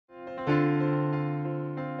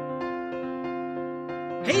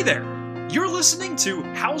Hey there! You're listening to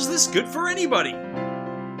How's This Good for Anybody?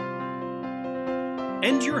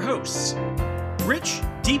 And your hosts, Rich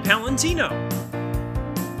DiPalantino,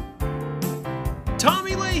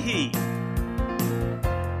 Tommy Leahy,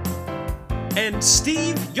 and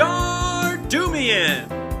Steve Yardumian.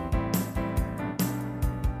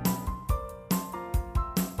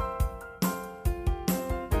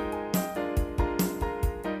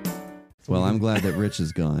 Well, I'm glad that Rich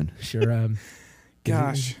is gone. Sure.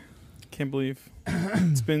 Gosh, can't believe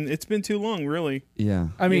it's been too long, really. Yeah.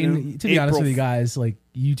 I mean, to be honest with you April guys, like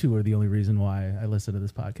you two are the only reason why I listen to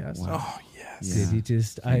this podcast. Wow. Oh yes, Yeah. You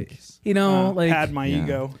just, Thanks. had my Yeah.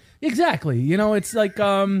 ego. exactly. You know, it's like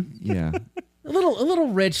Yeah. a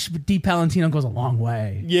little Rich DiPalantino goes a long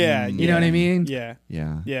way. Yeah, Mm. You know what I mean? yeah,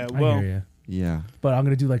 Yeah. yeah. I Well, hear you. Yeah. But I'm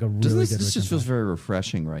gonna do like a really Doesn't good. this just Rich feels impression. very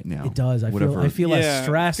refreshing right now? It does. I Whatever. feel Yeah, less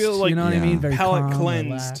stressed. I feel like you know what I mean? Very palate calm, cleansed.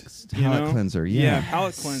 relaxed. you Palate know? cleanser. Yeah, Yeah.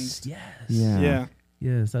 palate cleansed. Yes. Yeah. Yeah,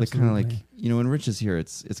 Yes. Like Absolutely. kind of like, when Rich is here,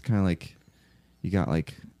 it's kind of like you got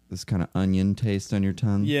like this kind of onion taste on your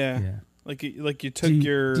tongue. yeah. Yeah. Like you took Do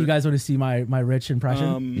your. you guys want to see my Rich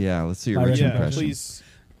impression? Yeah. Let's see your My Rich Rich yeah, impression. please.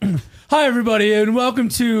 Hi, everybody, and welcome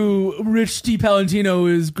to Rich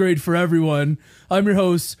DiPalantino is Great for Everyone. I'm your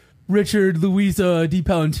host, Richard Louisa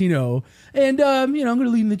DiPalantino. And, I'm going to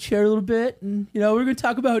lean the chair a little bit, and, we're going to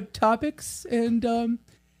talk about topics, and,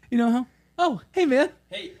 how... Oh, hey, man.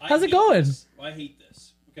 Hey, How's it going? I hate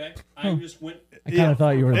this, okay? I just went... I kind of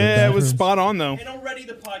thought you were in the It was bathroom. spot on though. And already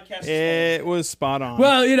the podcast is It was spot on.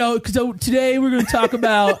 Well, so today we're going to talk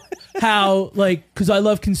about how, because I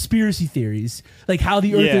love conspiracy theories, like how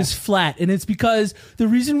the Earth Yeah. is flat, and it's because the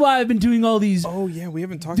reason why I've been doing all these oh yeah, we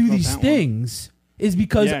haven't talked do about these that one. things is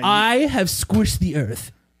because Yeah, you- I have squished the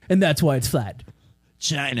Earth, and that's why it's flat.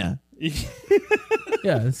 China.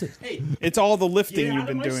 Yeah, that's it. Hey, It's all the lifting get out you've of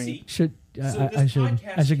been my doing. seat. Should So I this should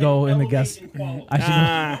podcast should go can in the elevate guest? in quality.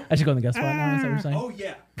 I should go in the guest spot now. Is that what you're saying? Oh,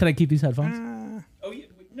 yeah. Can I keep these headphones? Oh, yeah.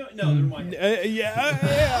 No, they're mine.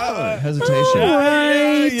 Yeah. Hesitation.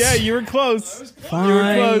 Yeah, you were close. You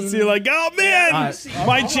were close. You're like, oh man,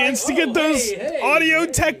 my chance to get those Audio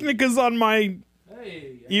Technicas on my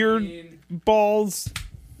ear balls.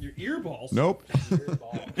 Your ear balls. Nope.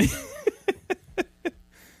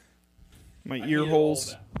 My ear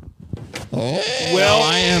holes. Well,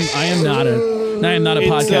 I am not a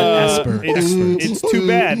podcast expert. It's too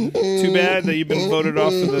bad. Too bad that you've been voted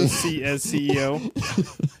off of the as CEO.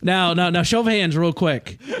 Now, show of hands, real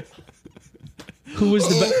quick. Who was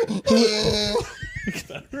the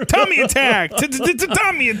Tummy attack!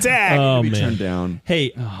 Tummy attack! Oh Be man. turned down.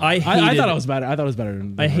 Hey, I hated, I thought it was better. I thought it was better.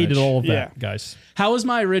 Than I hated Rich. all of that, Yeah. guys. How was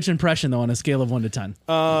my Rich impression though on a scale of 1 to 10?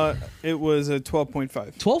 It was a 12.5.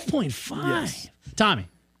 12.5. Yes. Tommy,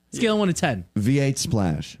 scale of 1 to 10. V8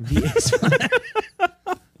 splash.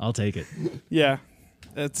 I'll take it. Yeah,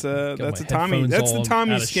 that's a my Tommy. headphones That's the all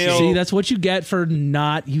Tommy out of scale. See, that's what you get for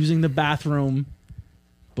not using the bathroom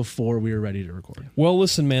before we were ready to record. Well,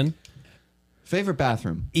 listen, man. Favorite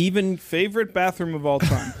bathroom. Even Favorite bathroom of all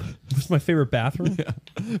time. what's my favorite bathroom?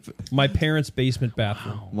 My parents' basement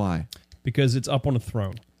bathroom Why? because it's up on a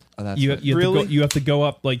throne. Oh, that's You right. have Really? you have to go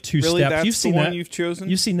up like 2 Really, steps. that's You've seen the one that. you've chosen.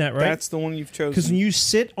 You've seen that, right? That's the one you've chosen. Because when you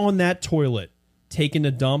sit on that toilet taking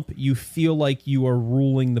a dump, you feel like you are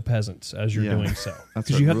ruling the peasants as you're Yeah. doing so. That's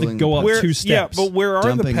Because right, you have to ruling go the up Where- 2 steps. Yeah, but where are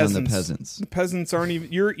Dumping the on peasants? the peasants. The peasants aren't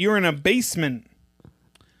even. You're in a basement.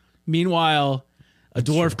 Meanwhile, a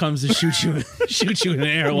dwarf comes to shoot you in the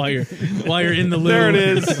air while you're in the loo. There it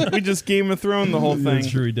is. We just Game of Thrones the whole thing. That's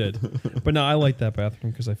true, he did. But no, I like that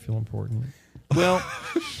bathroom because I feel important. Well,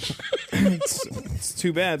 it's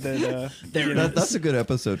too bad that you know, That's a good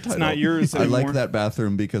episode title. not yours I like anymore. that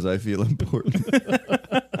bathroom because I feel important.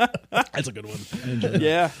 That's a good one.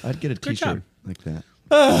 yeah. I'd get a Good T-shirt job. like that.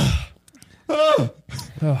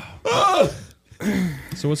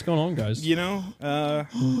 So what's going on, guys? You know. I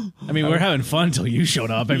mean, we're having fun until you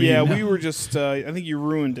showed up. I mean, Yeah, we were just. I think you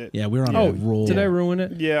ruined it. Yeah, we were on a roll. Did I ruin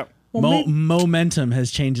it? Yeah. Momentum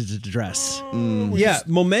has changed its address. Yeah,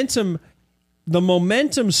 momentum. The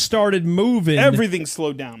momentum started moving Everything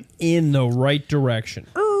slowed down. in the right direction.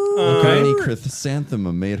 Granny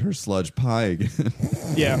Chrysanthemum made her sludge pie again.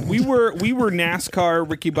 Yeah, we were NASCAR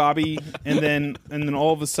Ricky Bobby, and then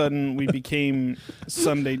all of a sudden we became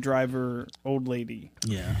Sunday driver old lady.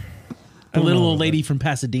 Yeah. The little old lady from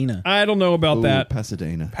Pasadena. I don't know about Ooh, that.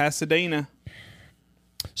 Pasadena. Pasadena.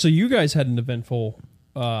 So you guys had an eventful.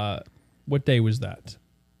 What day was that?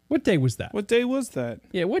 What day was that? What day was that?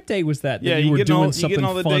 Yeah, what day was that? Yeah, that you were getting doing you something getting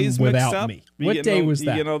all the fun days mixed without up? me. You What getting day all- was You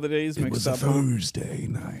that? getting all the days mixed up? Thursday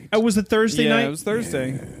night. Oh, was it Thursday Yeah, night? it was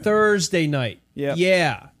Thursday. Thursday night. Yeah.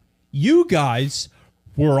 Yeah. You guys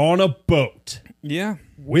were on a boat Yeah.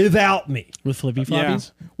 without me. With flippy Yeah.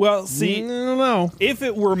 floppies? Well, see, I don't know. if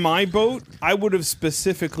it were my boat, I would have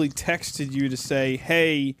specifically texted you to say,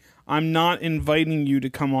 "Hey, I'm not inviting you to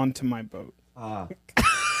come onto my boat."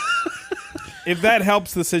 If that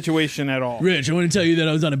helps the situation at all. Rich, I want to tell you that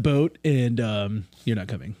I was on a boat and you're not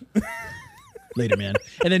coming. Later, man.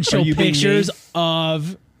 And then show you being pictures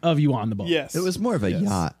mean? of you on the boat. Yes. It was more of a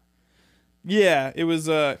yacht. Yeah, it was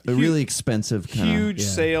a Really expensive kind huge Yeah.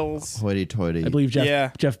 sails. of hoity-toity. I believe Jeff Yeah.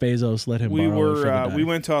 Bezos let him We borrow it for the were day. we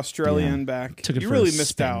went to Australia Yeah. and back. Took it You for really a missed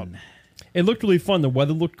spin. out. It looked really fun. The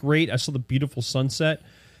weather looked great. I saw the beautiful sunset.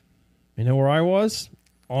 You know where I was?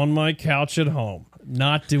 On my couch at home.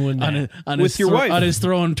 Not doing that. on With his your wife. on his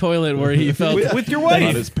throne toilet where he felt With your Not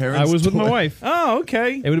wife. his parents' I was with my toy. wife. Oh,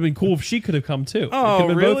 okay. It would have been cool if she could have come too. It Oh, could have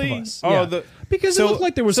been really? both of us. Oh, Yeah. because so, it looked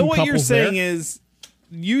like there was so some what couples you're saying there. is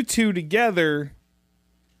you two together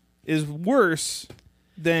is worse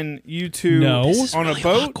than you two No. on a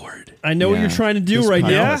boat. awkward. I know what Yeah. you're trying to do This right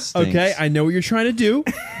pile now. stinks. Okay, I know what you're trying to do,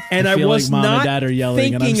 and I feel was like mom not and dad are yelling,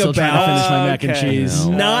 and I'm thinking still trying to about finish my mac and Okay. cheese.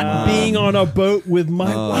 No. not being on a boat with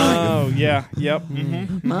my wife. Oh, yeah. Yep.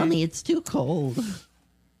 hmm Mommy, it's too cold.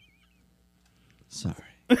 Sorry.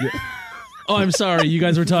 Oh, I'm sorry. You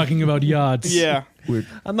guys were talking about yachts. Yeah. Weird.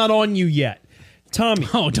 I'm not on you yet, Tommy.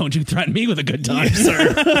 Oh, don't you threaten me with a good time,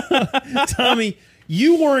 sir. Tommy,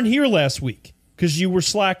 you weren't here last week because you were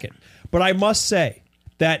slacking. But I must say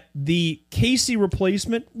that the Casey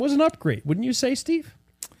replacement was an upgrade, wouldn't you say, Steve?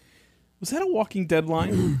 Was that a Walking Dead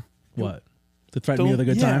line? What? To threaten me Don't- with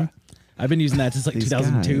a good yeah. time? I've been using that since like These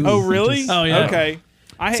 2002. Oh, really? Oh, yeah. Okay.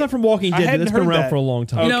 It's not from Walking I Dead. hadn't That's been heard around that. for a long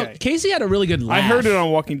time. You know, Okay. Casey had a really good laugh. I heard it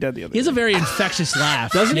on Walking Dead the other He has day. a very infectious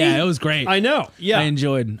laugh. Doesn't he? Yeah, it was great. I know. Yeah. I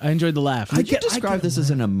enjoyed the laugh. Would you describe this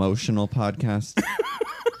as an emotional podcast?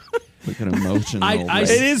 Like an emotional. I- like-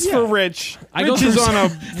 It is for Rich. I go Rich is through- on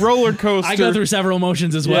a roller coaster. I go through several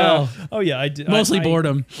emotions as well. Oh yeah, I did. Mostly I-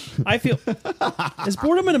 boredom. I feel is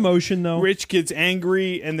boredom an emotion though? Rich gets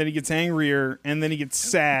angry, and then he gets angrier, and then he gets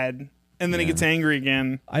sad, and then he gets angry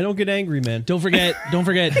again. I don't get angry, man. Don't forget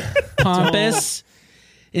pompous.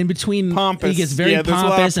 In between, Pompous. he gets very yeah, there's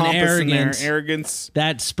pompous a lot and of pompous in arrogant. there. Arrogance.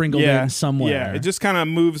 That sprinkled Yeah. in somewhere. Yeah, it just kind of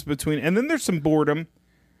moves between. And then there's some boredom.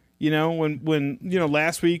 You know, when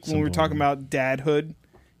last week when we were talking about dadhood,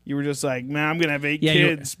 you were just like, man, I'm going to have 8 Yeah,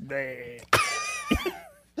 you're- kids.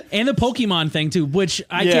 And the Pokemon thing too, which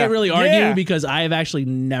I Yeah. can't really argue Yeah. because I have actually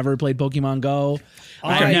never played Pokemon Go.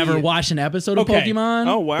 Okay. I've never watched an episode of Okay. Pokemon.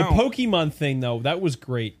 Oh, The wow. Pokemon thing, though, that was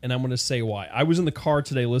great, and I'm going to say why. I was in the car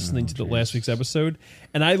today listening to the last week's episode,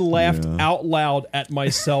 and I laughed out loud at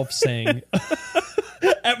myself saying,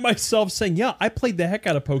 yeah, I played the heck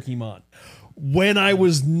out of Pokemon. When I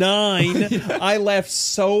was 9, I laughed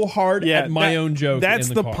so hard at my own joke. That's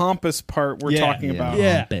in the car. pompous part we're Yeah. talking about.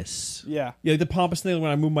 Yeah. Pompous. Yeah. Yeah, the pompous thing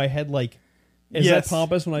when I move my head, like, is Yes. that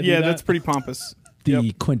pompous when I do Yeah, that? that's pretty pompous. The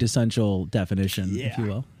Yep. quintessential definition, if you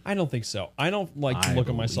will. I don't think so. I don't like to I look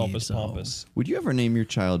at myself believe as so. pompous. Would you ever name your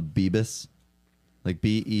child Beebis? Like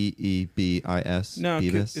Beebis? No,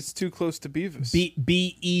 Beavis? it's too close to Beavis.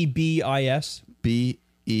 Beebis. Beebis.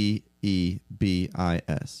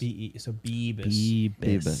 So Beebis.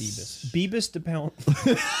 Beebis. Beebis DePalantino.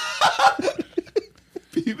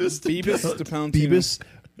 Beavis to Palantino.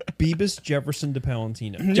 Beebis Jefferson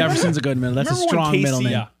DePalantino. Jefferson's a good middle. That's a Remember when strong Casey- middle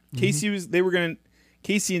name. Yeah.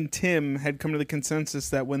 Casey and Tim had come to the consensus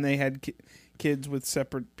that when they had kids with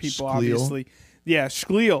separate people, Schleal? obviously. Yeah,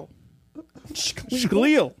 Schleal.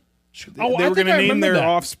 Schleal. Oh, They I were think going I to name remember their that.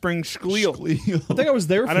 offspring Schleal. I think I was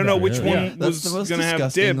there for I don't know that. which Yeah. one That's the was most going to have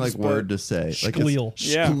disgusting dibs. word to say. Like Schleal.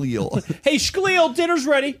 Yeah. Schleal. Hey, Schleal, dinner's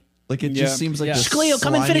ready. Like it Yeah. just seems like Yeah. a Schleal,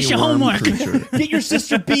 come and slimy finish your worm homework. creature. Get your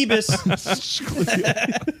sister Beebis.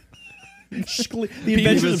 The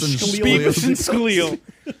Adventures of and Schleal. Beavis and Schleal.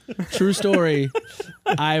 True story.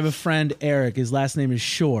 I have a friend, Eric. His last name is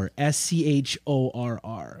Shore.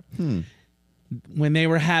 Schorr. When they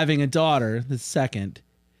were having a daughter, the second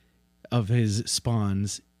of his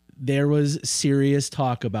spawns, there was serious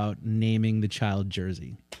talk about naming the child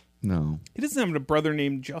Jersey. No, He doesn't have a brother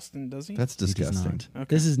named Justin, does he? that's He does disgusting. not.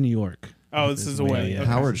 This is New York. Oh, this is away. yeah. Okay.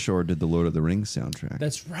 Howard Shore did the Lord of the Rings soundtrack.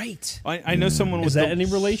 That's right. I know someone with Is that any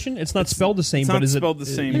relation? It's not spelled the same, It's but not is spelled it the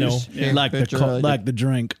same. You know, Yeah. Like the Picture, like the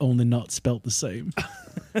drink, only not spelt the same.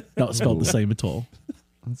 Not spelt the same at all.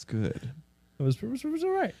 That's good. it was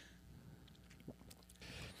all right.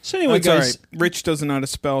 So anyway, That's all guys, right. Rich doesn't know how to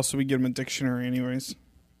spell, so we give him a dictionary anyways.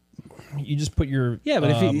 you just put your Yeah, but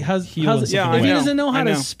if he how's heel in if Yeah, something I he know. doesn't know how I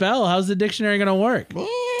to know. spell, how's the dictionary gonna work?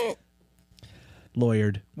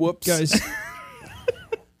 Lawyered. Whoops. guys.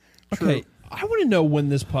 Okay, I want to know when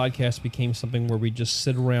this podcast became something where we just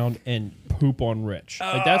sit around and poop on Rich.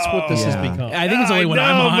 Like that's what this has become. I think it's only when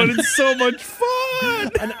I'm on. but it's so much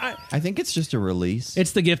fun. And I think it's just a release.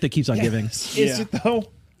 It's the gift that keeps on giving. is it though?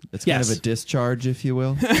 It's kind Yes. of a discharge, if you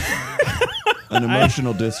will. An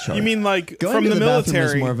emotional discharge. You mean like going from to the bathroom military?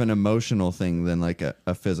 is more of an emotional thing than like a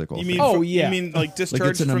physical You thing. mean? Oh, yeah. You mean like discharge Like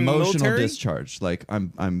it's an from the emotional military? discharge. Like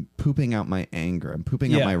I'm pooping out my anger. I'm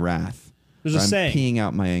pooping Yeah. out my wrath. There's Or a I'm saying. peeing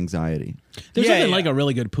out my anxiety. There's Yeah, nothing yeah. like a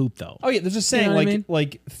really good poop though. Oh yeah, there's a saying know what I like mean?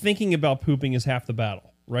 like thinking about pooping is half the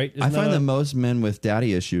battle, right? I Isn't find a- that most men with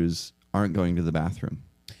daddy issues aren't going to the bathroom.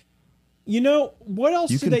 You know what else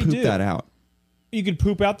You do can they poop do? that out. You can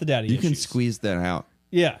poop out the daddy. You can issues. squeeze that out.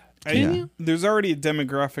 Yeah. Can you? There's already a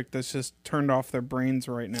demographic that's just turned off their brains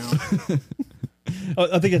right now.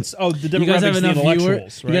 I think it's the demographics. You guys have the enough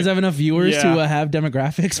intellectuals, You guys have enough viewers Yeah. to have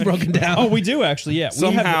demographics broken down. Oh, we do actually. Yeah. We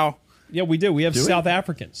have, Somehow, yeah, we do. We have Do we? South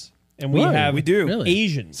Africans, and we Really? have we do. Really?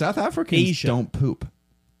 Asians. South Africans Asia. don't poop.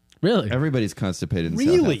 Really? Everybody's constipated in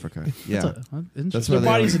Really? South Africa. Yeah. That's That's interesting. why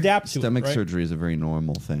Their bodies adapt to it, stomach right? surgery is a very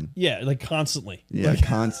normal thing. Yeah, like constantly. Yeah,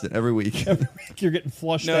 constant every week. You're getting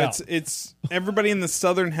flushed No, out. it's everybody in the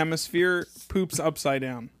southern hemisphere poops upside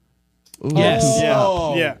down. Ooh, Yes. poop Yeah,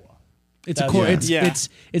 up. yeah, It's a That's- Yeah.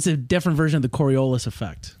 it's a different version of the Coriolis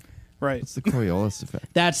effect. right. It's the Coriolis effect.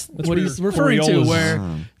 That's what where he's your referring to, Coriolis- where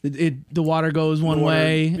Ah. the water goes one water-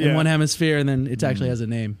 way yeah. in one hemisphere, and then it actually has a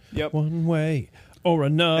name. Yep. One way or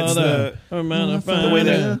It's another. the way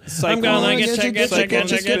that I'm gonna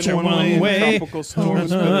get you one way tropical or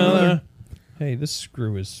storms. another. Hey, this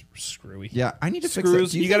screw is screwy. Yeah, I need to fix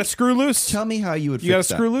Screws. that. Do You got to think- screw loose. Tell me how you would You got to fix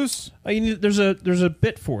that. screw loose. There's a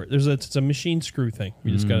bit for it. It's a machine screw thing.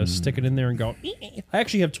 You just gotta stick it in there and go. I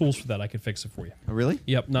actually have tools for that. I could fix it for you. Oh, really?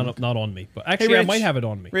 Yep, not on me, but actually I Rich. might have it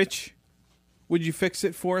on me. Rich, would you fix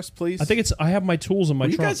it for us, please? I think I have my tools in my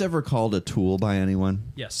Were you trunk. guys ever called a tool by anyone?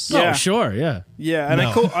 Yes. Yeah. Oh, sure, yeah. Yeah, and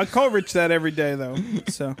No. I call Rich that every day though.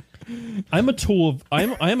 So I'm a tool of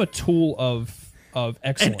I'm a tool of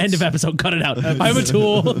excellence. End of episode. Cut it out. I'm a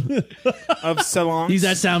tool. of salons. Use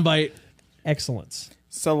that soundbite. excellence.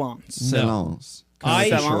 salons. Salons. I-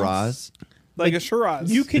 Kind of like a Salons? Shiraz. Like a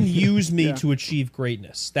Shiraz. You can use me Yeah. to achieve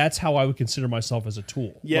greatness. That's how I would consider myself as a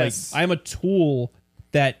tool. Yes. Like, I'm a tool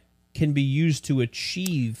that can be used to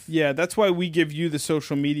achieve Yeah, that's why we give you the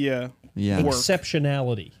social media. Yeah. Work.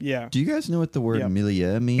 exceptionality. Yeah. Do you guys know what the word Yeah.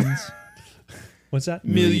 milieu means? What's that?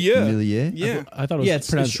 Milieu. Milieu? Yeah. I thought it was Yeah, it's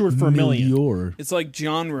pronounced short for a million. milieu. It's like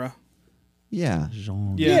genre. Yeah.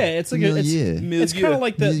 Genre. Yeah, Yeah. it's like Milieu. it's kind of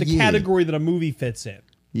like the Milieu. category that a movie fits in.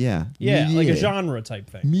 Yeah. Yeah, like a Milieu. genre type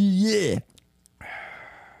thing. Milieu.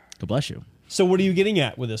 God bless you. So what are you getting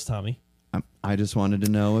at with this, Tommy? I just wanted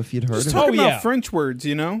to know if you'd heard Just of talk it. Oh, about yeah. French words,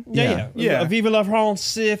 you know? Yeah. Yeah. Vive la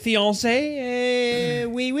France, fiancé,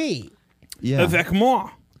 oui, oui. Yeah. Avec moi.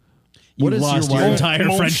 You What is lost your your wife- entire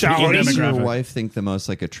Mon French speaking chéri. What does your demographic. wife think the most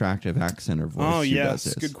like attractive accent or voice Oh, she yes. does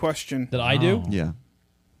is? Good question. That I do? Yeah.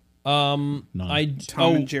 None.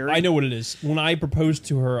 Tom and Jerry? I know what it is. When I proposed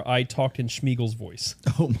to her, I talked in Schmiegel's voice.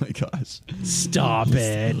 Oh my gosh. Stop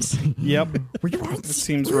it. Yep. That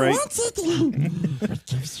seems right.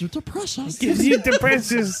 Gives you the precious. Gives you the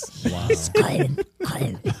precious.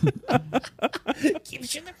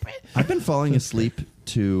 I've been falling asleep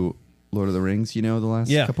to Lord of the Rings, the last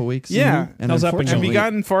Yeah. couple weeks. Yeah. And How's that been going? Have unfortunately, you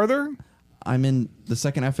gotten farther? I'm in the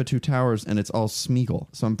second half of Two Towers, and it's all Smeagol.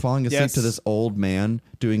 So I'm falling asleep Yes. to this old man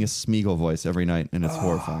doing a Smeagol voice every night, and it's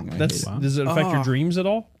horrifying. I That's hate it. Does it affect your dreams at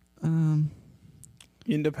all?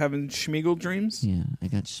 You end up having Schmiegel dreams? Yeah, I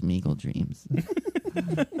got Smeagol dreams.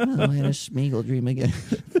 I had a Smeagol dream again.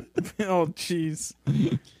 Oh, jeez.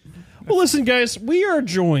 Well, listen, guys, we are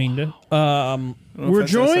joined. We're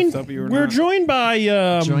that's joined. SFW or We're not. joined by.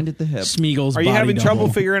 Joined at the hip. Smeagol's Are you body having double. trouble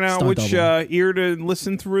figuring out Stunt which double. ear to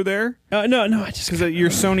listen through there? No, I just Because your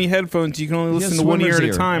Sony headphones, you can only listen to one ear swimmer's at a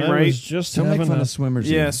ear. time, I right? was just Don't make having fun a of swimmers.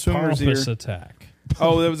 Yeah, ear. swimmer's ear. pompous attack.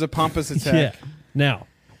 Oh, that was a pompous attack. Yeah. Now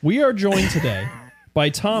we are joined today by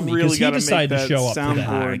Tommy Really because he gotta make decided to that show up today.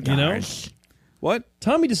 soundboard. You know, What?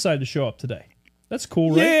 Tommy decided to show up today. That's cool,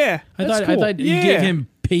 right? Yeah. I That's thought cool. you Yeah. gave him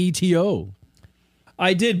PTO.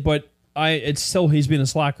 I did, but it's still he's been a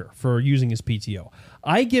slacker for using his PTO.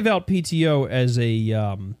 I give out PTO as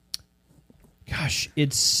a gosh,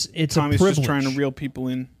 it's Tommy's a privilege. just trying to reel people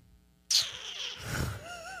in.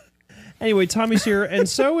 Anyway, Tommy's here, and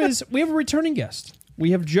so is we have a returning guest.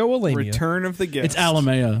 We have Joe Alamia. Return of the guest. It's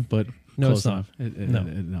Alamea, but No, close it's not. enough.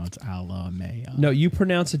 No. No, it's Alamea. No, you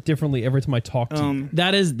pronounce it differently every time I talk to you.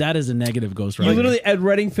 That is a negative Ghost You Rider. literally Ed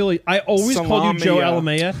Redding, Philly. I always called you Joe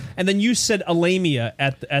Salamia. Alamea, and then you said Alamea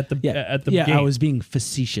at the yeah, at the yeah. game. I was being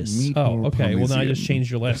facetious. Oh, okay. Well, then I just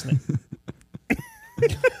changed your last name.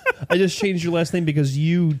 I just changed your last name because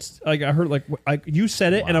you. Like I heard, you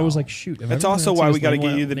said it, and I was like, shoot. That's also why we got to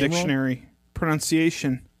get you the dictionary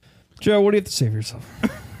pronunciation. Joe, what do you have to say for yourself?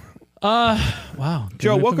 Wow.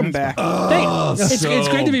 Joe, welcome back. Thanks. It's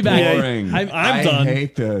great to be back. Boring. I'm I done.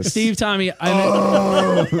 hate this. Steve, Tommy,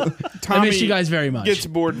 I Tommy miss you guys very much. gets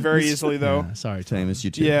bored very easily, though. Yeah, sorry, Same Tommy. as you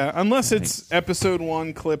too. Yeah, unless it's episode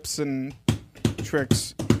 1 clips and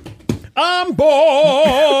tricks. I'm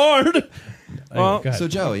bored. Well, go ahead. So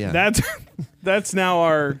Joe, yeah. That's now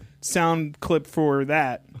our sound clip for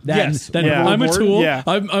that. Yes. Yeah. I'm a tool. Yeah.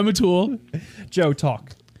 I'm a tool. Joe,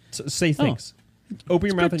 talk. Say things. Open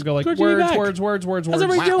your mouth and go like Good to be back. words. How's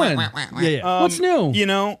everybody doing? Yeah. What's new? You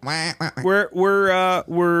know,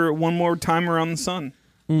 we're one more time around the sun.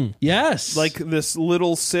 Yes. Like this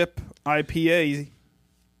little sip IPA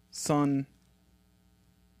sun.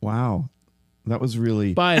 Wow. That was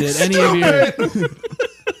really. Buy it at any of your.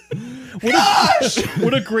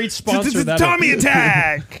 What a great sponsor that Tommy is.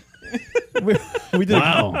 Attack. We did.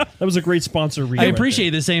 Wow. That was a great sponsor. I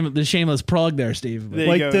appreciate the shameless plug there, Steve. There you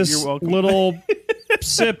like go. this You're welcome. little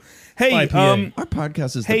sip. Hey, IPA. Our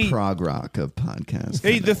podcast is Hey. the prog rock of podcasts.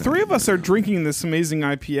 hey, the three of us are drinking this amazing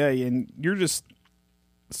IPA, and you're just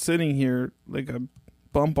sitting here like a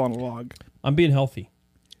bump on a log. I'm being healthy.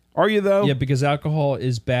 Are you though? Yeah, because alcohol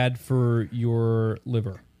is bad for your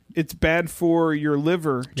liver. It's bad for your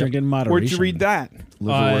liver. Drink in moderation. Where'd you read that?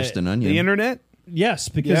 Liver worse than onion. The internet? Yes,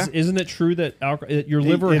 because Yeah. isn't it true that your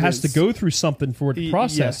liver it has to is. go through something for it to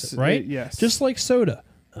process yes, it, right? yes. Just like soda.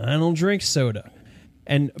 I don't drink soda.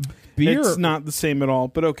 And beer. It's not the same at all,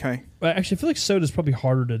 but okay. Actually, I feel like soda is probably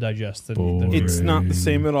harder to digest than It's not the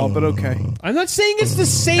same at all, but okay. I'm not saying it's the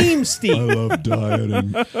same, Steve. love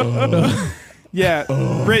dieting. Yeah,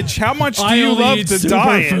 Rich, how much do I you only love eat to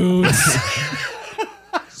diet? superfoods.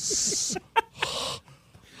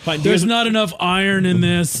 Fine, do, There's you guys, not enough iron in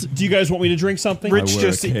this. do you guys want me to drink something? Rich I wear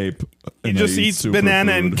just a cape. he just eats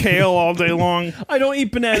banana and kale all day long. I don't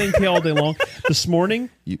eat banana and kale all day long. This morning,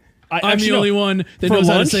 I'm the only one that For knows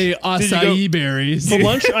how to lunch? say you acai berries. For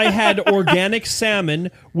lunch, I had organic salmon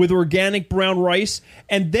with organic brown rice,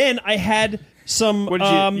 and then I had some What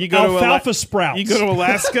did you go to alfalfa sprouts. You go to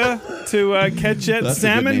Alaska to catch that That's a good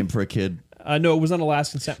salmon? name for a kid. No, it was not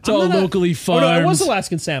Alaskan salmon. It's all locally Oh, no, it was farmed.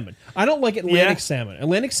 Alaskan salmon. I don't like Atlantic Yeah? salmon.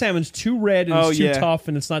 Atlantic salmon's too red and Oh, it's too yeah. tough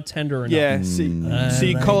and it's not tender enough. Yeah, so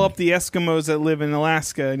you call up the Eskimos that live in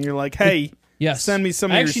Alaska and you're like, hey, Yes. send me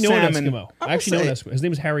some I of your actually know an salmon. Eskimo. I actually know an Eskimo. His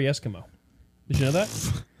name is Harry Eskimo. Did you know that?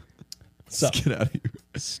 So, Get out of here.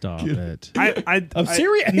 Stop it. I'm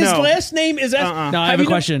serious. His no. last name is No, I have a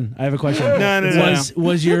question. I have a question. No.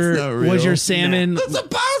 Was your real. salmon That's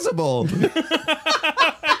impossible.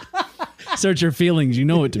 search your feelings? You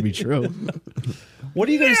know it to be true. what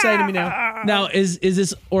are you going to say to me now? Now, is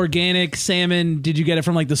this organic salmon? Did you get it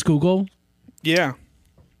from like the Schuylkill? Yeah.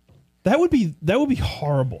 That would be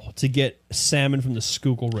horrible to get salmon from the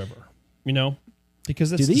Schuylkill River. You know,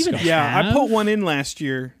 because that's Do they even disgusting. Yeah, I Have? put one in last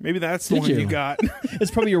year. Maybe that's the Did one you? you got.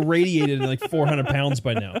 It's probably irradiated and like 400 pounds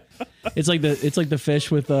by now. It's like the fish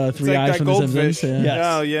with three It's like eyes that from the goldfish. Simpsons. Yeah. Yes.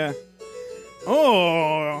 Oh, yeah.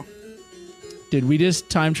 Oh. Did we just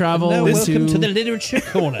time travel Now, welcome to the to literature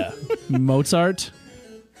corner. Mozart?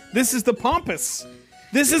 This is the Pompous.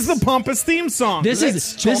 This is the Pompous theme song. This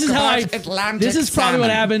is how I. This is probably what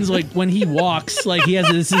happens like when he walks. Like he has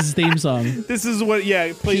this is his theme song. This is what,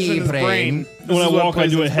 it plays in his brain. This When I is what walk, I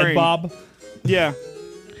plays do in a his head brain. bob. Yeah.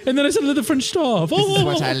 And then I said the French stuff. This is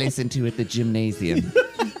what I listen to at the gymnasium.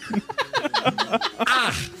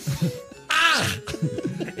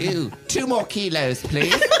 Ooh, 2 more kilos,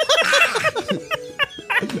 please.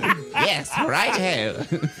 Yes, righto.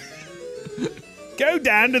 Go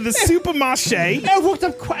down to the supermarché. I walked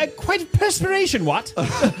up quite perspiration. What?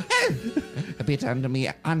 A bit under me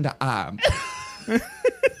underarm.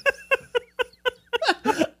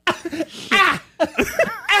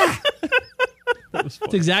 It's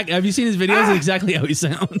exactly. Have you seen his videos? It's exactly how he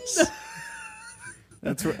sounds.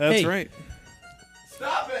 That's Hey. right.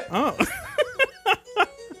 Stop it. Oh.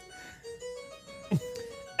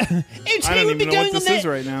 It's I don't even know what this is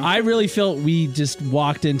right now. I really felt we just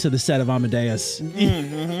walked into the set of Amadeus.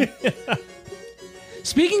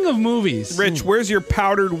 Speaking of movies, Rich, where's your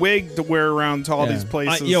powdered wig to wear around to all these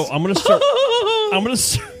places? I'm gonna start.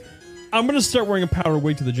 I'm gonna start wearing a powder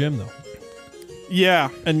wig to the gym though, Yeah.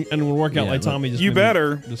 and we'll work out Yeah, like Tommy just you made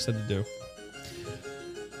better. me- just said to do.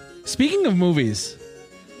 speaking of movies,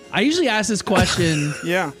 I usually ask this question.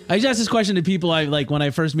 Yeah. I usually ask this question to people I like when I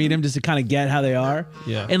first meet them, just to kind of get how they are.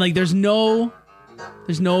 Yeah. And like, there's no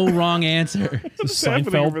wrong answer. What's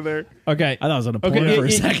happening over there? Okay. I thought I was on a point for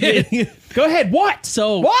a second. Go ahead. What?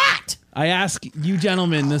 So What? I ask you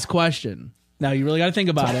gentlemen this question. Now, you really got to think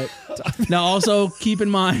about it. Now, also keep in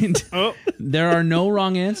mind, there are no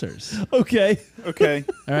wrong answers. Okay. Okay.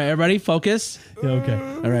 All right, everybody, focus. Yeah, okay.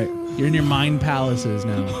 All right, you're in your mind palaces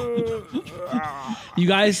now. You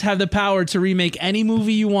guys have the power to remake any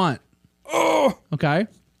movie you want. Okay?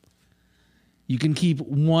 You can keep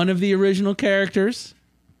one of the original characters,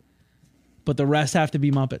 but the rest have to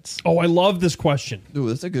be Muppets. Oh, I love this question. Ooh,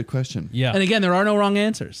 that's a good question. Yeah. And again, there are no wrong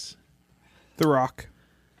answers. The Rock.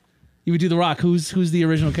 You would do The Rock. Who's the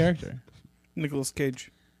original character? Nicolas Cage.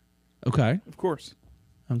 Okay. Of course.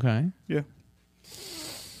 Okay. Yeah.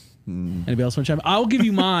 Anybody else want to chime in? I'll give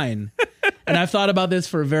you mine. And I've thought about this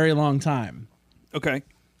for a very long time. Okay.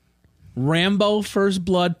 Rambo First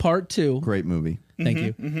Blood Part 2. Great movie. Thank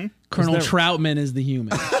you. Colonel Troutman is the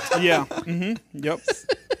human. Yeah. Yep.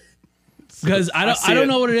 Because I don't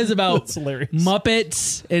know what it is about That's hilarious.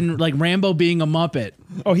 Muppets and like Rambo being a Muppet.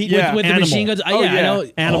 Oh, he Yeah. With the Animal. machine guns. Oh, I yeah. know.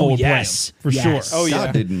 Animal would play yes. him, for Yes. sure. Oh, yeah.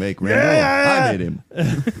 God didn't make Rambo. I made him.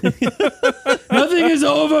 Nothing is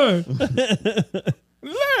over.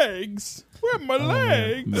 Legs. Where are my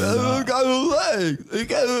legs? Got a leg.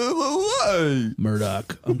 Got a leg.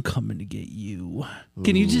 Murdoch, I'm coming to get you.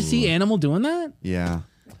 Can you just see Animal doing that? Yeah.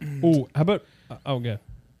 Oh, how about... okay.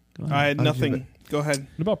 I had nothing. Go ahead.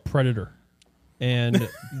 What about Predator? And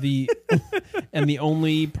the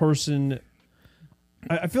only person...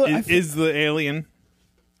 I feel like... Is the alien.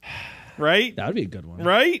 Right? That would be a good one.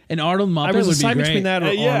 Right? And Arnold Muppet I was would be deciding great. between that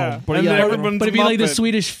or Yeah. Arnold. But And yeah, then everyone's But it'd be like the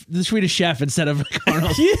Muppet. Swedish chef instead of like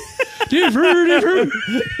Arnold.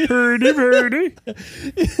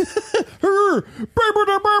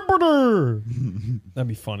 That'd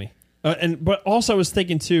be funny. But also I was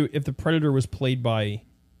thinking too, if the Predator was played by,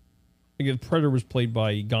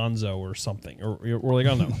 Gonzo or something, or like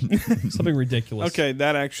I don't know, something ridiculous. Okay,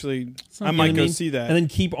 that actually, I You know might what go mean? see that. And then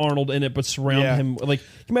keep Arnold in it, but surround Yeah. him. Like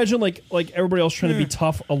imagine like everybody else trying to be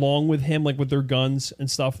tough along with him, like with their guns and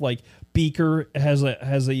stuff. Like Beaker has a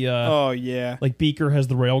oh yeah. like Beaker has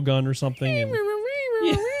the rail gun or something. And,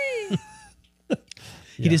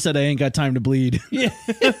 He just said, I ain't got time to bleed.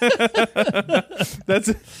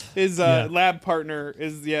 That's his Yeah. lab partner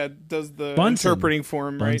does the Bunsen. interpreting for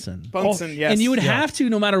him, right? Bunsen. Bunsen, yes. And you would Yeah. have to,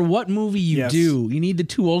 no matter what movie you Yes. do, you need the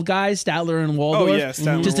two old guys, Statler and Waldorf, Oh, yeah,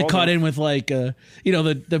 Statler and just to cut Waldorf. in with like, the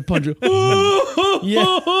punch.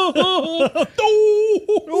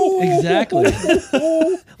 Exactly.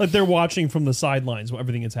 like they're watching from the sidelines while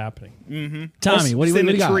everything is happening. Tommy, what do In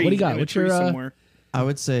you a got? tree, What do you got? in a What's tree your somewhere? I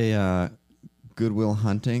would say Goodwill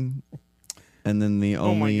Hunting. And then the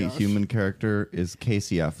Oh my only gosh. human character is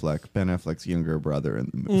Casey Affleck, Ben Affleck's younger brother in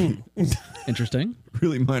the movie. interesting?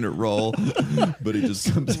 Really minor role, but he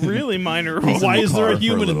just comes in. Really minor He's role. in Why the is there car a for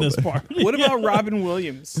human in little this bit. part? What about Robin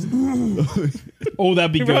Williams? Oh,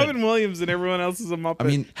 that'd be good. Robin Williams and everyone else is a Muppet. I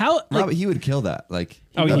mean, How? Like, Robert, he would kill that. Like,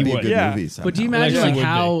 Oh, that'd he be would. a good Yeah. movie somehow. but do you imagine Actually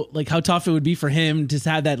like would how tough it would be for him to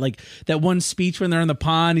have that one speech when they're in the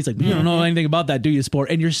pond? He's like, you don't know anything about that, do you,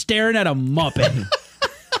 sport? And you're staring at a Muppet.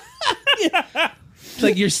 It's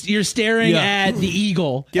like you're staring at the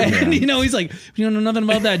eagle, and he's like, you don't know nothing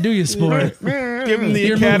about that, do you, sport? give him the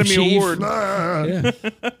Your move, Academy Chief. Award.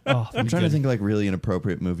 Oh, I'm trying to think of like really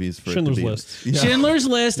inappropriate movies for Schindler's it to be. List. Yeah. Schindler's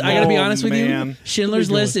List. I gotta be Oh, honest with you. man. Schindler's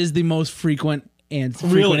Really? List is the most frequent answer.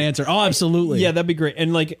 Really? Answer. Oh, absolutely. Yeah, that'd be great.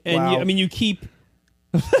 And Wow. you keep.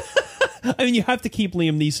 I mean, you have to keep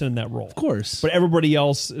Liam Neeson in that role, of course. but everybody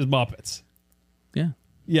else is Muppets. Yeah.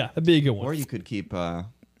 Yeah, that'd be a good one. Or you could keep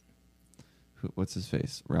what's his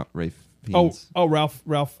face? Rafe Oh, Fiennes.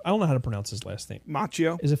 Ralph. I don't know how to pronounce his last name.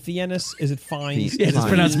 Macchio. Is it Fiennes? Is it Fiennes? Fiennes. Yeah, it's Fine.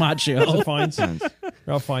 pronounced Is macho. it Fiennes? Fiennes.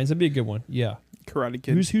 Ralph Fiennes. That'd be a good one. Yeah. Karate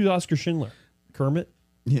Kid. Who's Oscar Schindler? Kermit.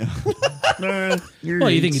 Yeah. Well,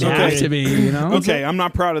 you think you'd Okay. have to be, you know? Okay, I'm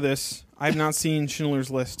not proud of this. I have not seen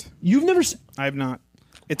Schindler's List. You've never. I have not.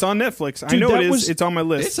 It's on Netflix. I Dude, know that it is. was- It's on my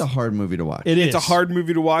list. It's a hard movie to watch. It's a hard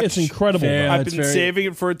movie to watch. It's incredible. Yeah. though. I've it's been very- saving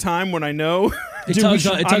it for a time when I know It Dude, tugs,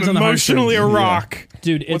 we on, it I'm tugs on the emotionally a heartstrings. rock.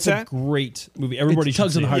 Dude, What's it's a that? great movie. Everybody It should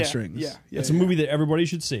tugs on see the it. heartstrings. Yeah. It's a movie that everybody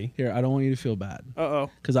should see. Here, I don't want you to feel bad Uh-oh.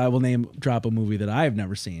 because I will drop a movie that I have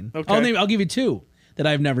never seen. Okay. I'll give you two that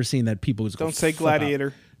I've never seen that people just go, Don't say "Fuck out."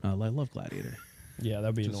 Gladiator. No, I love Gladiator. Yeah,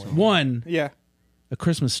 that'd be annoying. One, Yeah. A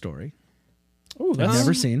Christmas Story. Oh, I've that's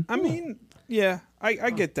never seen. I mean, yeah. I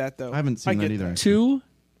get that, though. I haven't seen that get either. Two,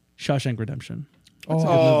 Shawshank Redemption. That's a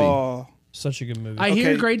good Oh. such a good movie. I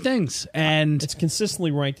hear Okay. great things, and It's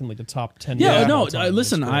consistently ranked in like the top 10. yeah, movies of no, all time.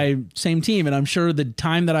 listen, It's great. same team, and I'm sure the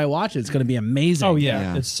time that I watch it's going to be amazing. Oh yeah,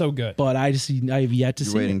 Yeah. it's so good. But I have yet to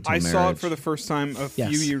You're see waiting it. till I marriage. saw it for the first time a Yes.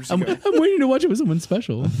 few years I'm, ago. I'm waiting to watch it with someone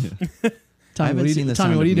special. Tommy, haven't what are you, seen The Tommy,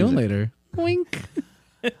 Sound what are of you doing Music. later? Wink.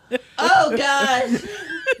 Oh God.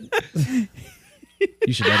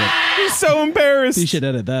 You should edit. He's so embarrassed. You should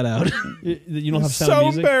edit that out. You don't have Sound so of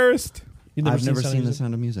Music? embarrassed. You've I've never Sound seen of The Music?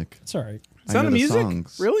 Sound of Music. It's all right. I Sound know of the Music?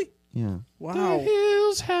 songs. Really? Yeah. Wow.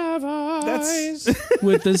 Hills have eyes. That's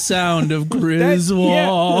With the sound of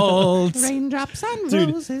Griswold. Raindrops and Dude,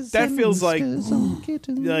 roses. that and feels like- whiskers on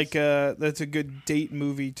kittens. like that's a good date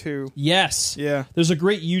movie too. Yes. Yeah. There's a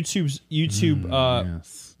great YouTube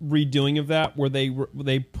redoing of that where they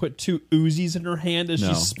put two Uzis in her hand as No.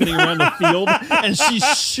 she's spinning around the field and she's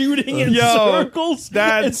shooting in Yo, circles.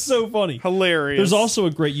 that's It's so funny. Hilarious. There's also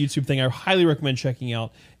a great YouTube thing I highly recommend checking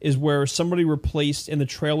out is where somebody replaced in the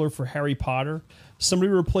trailer for Harry Potter.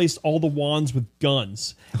 Somebody replaced all the wands with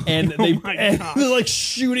guns, and my gosh. they're like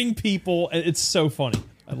shooting people. And it's so funny.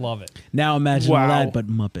 I love it. Now imagine Wow. that, but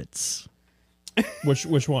Muppets. Which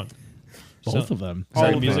one? Both of them. Sound All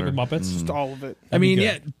of of Music it. with Muppets. just all of it. I mean, be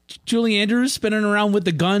yeah, good. Julie Andrews spinning around with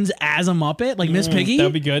the guns as a Muppet, like Miss Piggy. That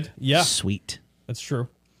would be good. Yeah, Sweet. that's true.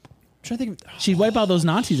 I'm trying to think. She'd wipe out those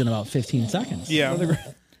Nazis in about 15 seconds. Yeah.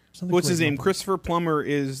 Something What's his great name? Muppet. Christopher Plummer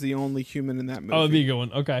is the only human in that movie. Oh, that'd be a good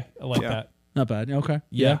one. Okay, I like Yeah. that. Not bad. Okay.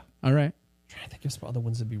 Yeah. All right. I'm trying to think of some other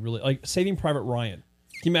ones that'd be really like Saving Private Ryan.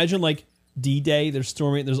 Can you imagine like D-Day? They're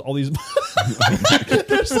storming. There's all these.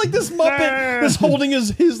 There's like this Muppet that's holding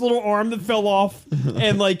his little arm that fell off,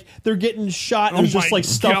 and like they're getting shot. And Oh there's just my like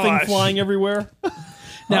stuffing gosh. flying everywhere.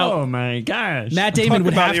 Now, my gosh. Matt Damon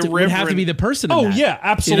would about have to be irreverent. the person. In Oh that. yeah, You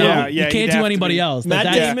absolutely. know, Yeah, you he'd can't have do to anybody be. else. Matt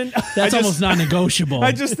That's, Damon. that's I just- almost non-negotiable.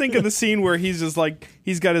 I just think of the scene where he's just like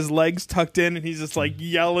he's got his legs tucked in and he's just like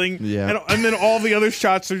yelling. Yeah. And then all the other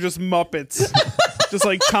shots are just Muppets, just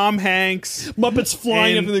like Tom Hanks Muppets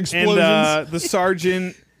flying and, after the explosions. and the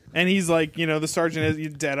sergeant. And he's like, the sergeant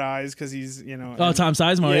has dead eyes because he's, oh, Tom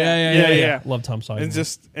Sizemore. Yeah, Yeah. yeah. Love Tom Sizemore. and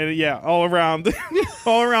just all around,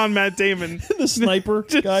 all around Matt Damon. the sniper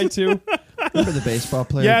guy too. Remember the baseball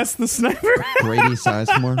player? Yes, the sniper. Grady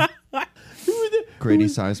Sizemore. Grady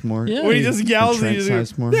Sizemore. Yeah. when he just yells, Trent and he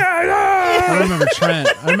just goes, Sizemore. I don't remember Trent.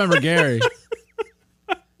 I remember Gary.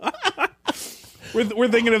 We're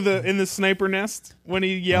thinking of in the sniper nest when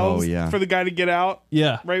he yells Oh, yeah. for the guy to get out.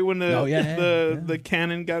 Yeah. Right when the Oh, yeah, the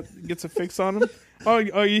cannon gets a fix on him. the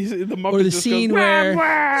Muppet Or the just scene goes, where-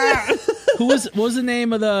 "Wah, wah." What was the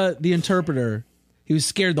name of the interpreter? He was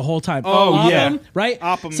scared the whole time. Oh, yeah. Upham, right?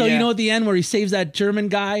 Upham, so yeah. you know at the end where he saves that German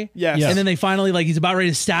guy? Yes. Yes. And then they finally, like, he's about ready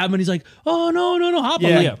to stab him, and he's like, oh, no, Upham.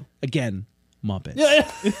 Yeah. Like, Yeah. again, Muppets. Yeah.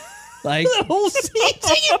 Like, The whole scene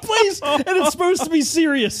taking place, and it's supposed to be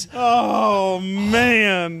serious. Oh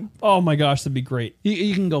man. Oh my gosh, that'd be great.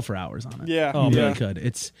 you can go for hours on it. Yeah. Oh, You man. really could.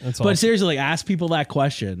 But awesome. seriously, like, ask people that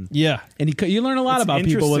question. Yeah, And you learn a lot It's about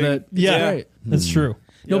people with it. interesting. It's yeah, great. that's true.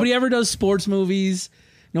 Nobody ever does sports movies.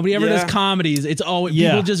 Nobody ever Yeah. does comedies. It's always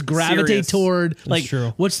Yeah. people just gravitate Serious. toward like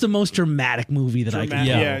true. what's the most dramatic movie that I can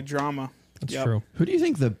Yeah. Yeah, drama. That's Yep. true. Who do you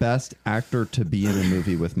think the best actor to be in a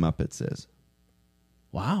movie with Muppets is?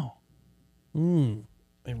 Wow. And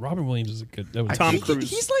Robin Williams is a good. That was Tom He- Cruise.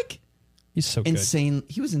 He's like He's so good. insane.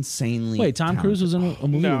 He was insanely. Wait, Tom Cruise was in a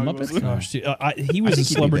movie No, with he Muppets? wasn't. Gosh, dude, he was a think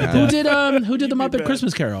he'd be celebrity. bad. Who death. did the be Muppet bad.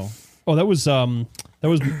 Christmas Carol? Oh, that was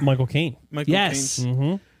Michael Caine. Michael Yes.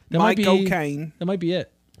 Caine. That might Michael be Caine. that might be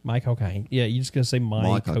it. Michael Caine. Yeah, you just gotta say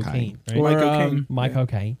Michael Michael Caine. Caine. Or Right? Michael Caine. Michael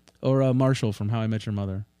Caine. or Marshall from How I Met Your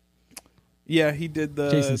Mother. Yeah, he did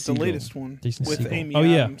Jason the Segel. latest one Jason with Segel. Amy Oh,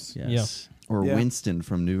 yeah. Adams. Yes. or Yeah. Winston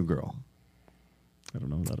from New Girl. I don't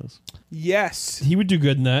know what that is. Yes. He would do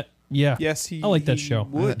good in that. Yeah. Yes, he I like that he show.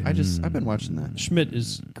 Would. I've been watching that. Schmidt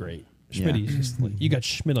is great. Schmidt, he's just like, you got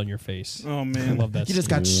Schmidt on your face. Oh I man. love that. You just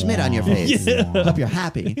scene. got Schmidt on your face. Hope you're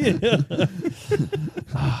happy. Hey,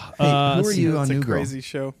 who are you on That's a New Girl? crazy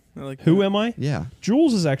show. I like Who that. am I? Yeah.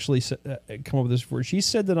 Jules has actually come up with this word. She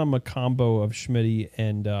said that I'm a combo of Schmidt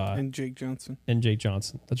and And Jake Johnson. Jake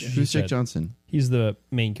Johnson. That's what she Who's said. Jake Johnson? He's the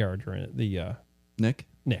main character in it. The Nick?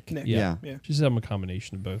 Nick. Nick. Yeah. Yeah. She said I'm a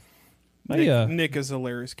combination of both. Nick, Nick is a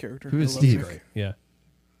hilarious character. Who is I love Steve? Nick. Yeah.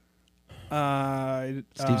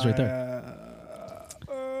 Steve's right there.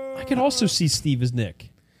 I could also see Steve as Nick.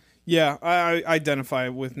 Yeah, I identify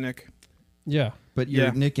with Nick. Yeah. But you're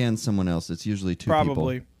Yeah. Nick and someone else. It's usually two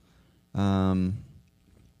Probably. people.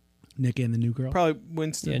 Nick and the New Girl. Probably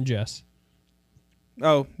Winston. Yeah, and Jess.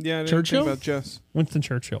 Oh, yeah. I didn't Churchill? think about Jess. Winston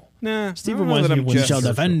Churchill. Nah. Steve I don't know reminds that me I'm of Winston Jess.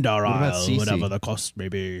 Churchill. defend our What about Cece? whatever the cost may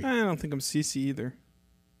be. I don't think I'm CC either.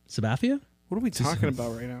 Sabathia? What are we talking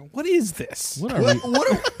about right now? What is this? What are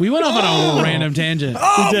we went off on a random tangent.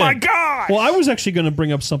 Oh did. my god! Well, I was actually going to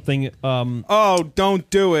bring up something. Oh, don't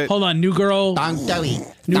do it. Hold on, New Girl. Don't do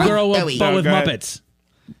it. New Don't Girl do with, it. but with No, go ahead. Muppets.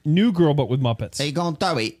 New Girl, but with Muppets. They gonna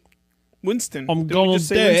do it. Winston. I'm Didn't we gonna just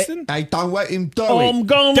say do it. Winston? Hey, don't let him do I'm it.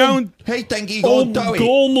 gonna Don't. He think he I'm gonna do it.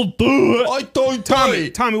 gonna do it. I don't do Tommy,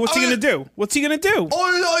 it. Tommy, what's he gonna do? What's he gonna do?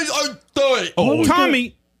 I do it. Oh,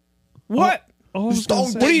 Tommy, what? Don't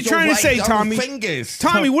What are you take trying to away say, them Tommy? Fingers.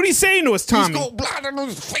 Tommy, what are you saying to us, Tommy? He's got blood on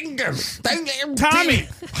his fingers. Don't let him Tommy, do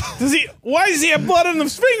it. why does he have blood on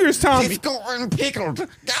his fingers, Tommy? He's got them pickled.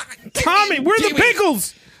 Tommy, where are the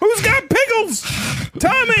pickles? Who's got pickles?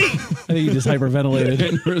 Tommy! I think he just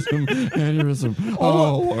hyperventilated. Aneurysm.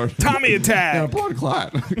 Oh, Lord. Tommy Yeah, attack. blood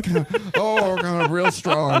clot. Oh, kind of real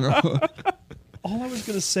strong. All I was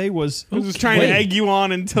gonna say was I was just trying to egg you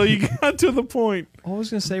on until you got to the point. All I was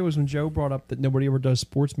gonna say was when Joe brought up that nobody ever does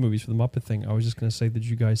sports movies for the Muppet thing. I was just gonna say, did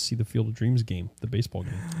you guys see the Field of Dreams game, the baseball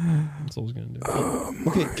game? That's all I was gonna do.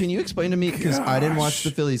 Okay, can you explain to me, because I didn't watch the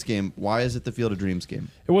Phillies game, why is it the Field of Dreams game?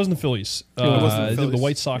 It wasn't the Phillies. wasn't the The Phillies.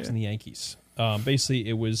 White Sox Yeah. and the Yankees. Basically,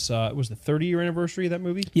 it was the 30-year anniversary of that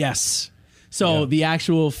movie. Yes. So Yeah. the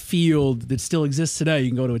actual field that still exists today, you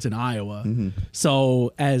can go to. It's in Iowa.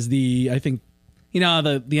 So as I think, the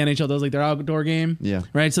NHL does like their outdoor game. Yeah.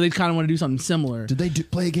 Right. So they kind of want to do something similar. Did they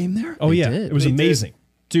play a game there? Oh yeah, did. it was They did. amazing,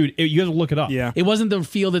 dude. You guys will look it up. Yeah. It wasn't the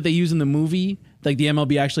field that they use in the movie. Like the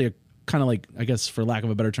MLB actually kind of like, I guess for lack of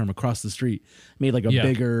a better term, across the street made like a Yeah.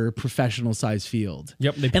 bigger professional size field.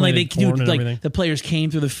 Yep, they and like they planted corn dude, and like everything. the players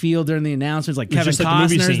came through the field during the announcements. Like was Kevin just like the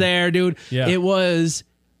movie Costner's scene. there, dude. Yeah. It was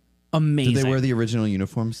amazing. Did they wear the original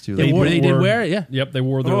uniforms too? They did wear it, yeah. Yep, they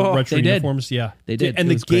wore their Oh, retro they did. uniforms. Yeah, They did. And It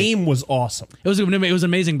the was great. game was awesome. It was an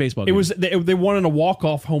amazing baseball It game. was they won in a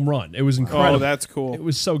walk-off home run. It was incredible. Oh, that's cool. It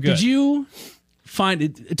was so good. Did you find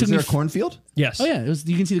it? It took Is me. there a cornfield? Yes. Oh yeah, it was.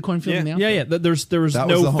 You can see the cornfield in the outfield. Yeah. There was That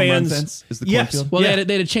no was the home run fans. fence? Is the yes. cornfield? Well, yeah.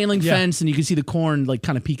 they had a chain link Yeah. fence, and you could see the corn like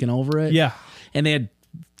kind of peeking over it. Yeah. and they had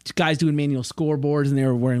guys doing manual scoreboards, and they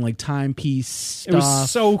were wearing like timepiece stuff. It was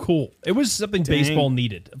so cool. It was something baseball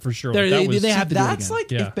needed for sure. They're- Like, that was, they have to do it That's again.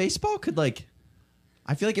 like Yeah. if baseball could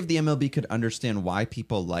I feel like if the MLB could understand why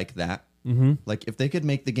people like that, like if they could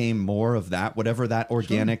make the game more of that, whatever that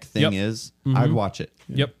organic thing Yep. is, I'd watch it.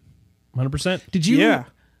 Yep. 100%. Did you? Yeah.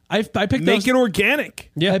 I picked Make those. it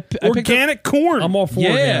organic. Yeah. I picked up- Organic corn. I'm all for Yeah.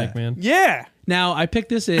 organic, man. Yeah. Now I picked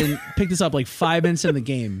this up like 5 minutes in the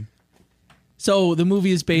game. So the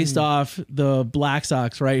movie is based off the Black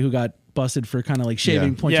Sox, right? Who got busted for kind of like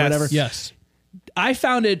shaving Yeah. points Yes. or whatever. Yes. I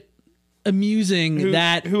found it amusing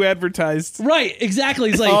that Who advertised? right,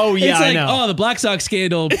 exactly. It's like Oh, yeah, it's I like, know. oh, the Black Sox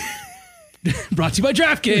scandal brought to you by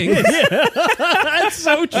DraftKings. That's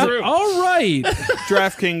so true. All right.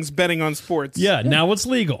 DraftKings betting on sports. Yeah, now it's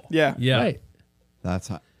legal. Yeah. Yeah. Right. That's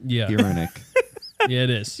hot. Yeah. Ironic. Yeah,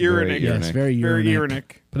 it is. Ironic. Very Yes, very Very ironic.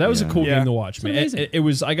 ironic. But that was a Yeah. cool Yeah. game to watch, man. amazing. It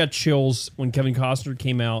was. I got chills when Kevin Costner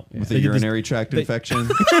came out With They a did this- urinary tract infection.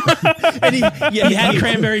 and he He had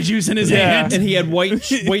cranberry juice in his hand. and he had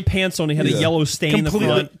white pants on. He had a yellow stain in the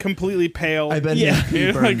front. Completely pale. I bet Yeah. he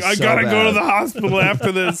You're like, burned I so gotta go to bad. the hospital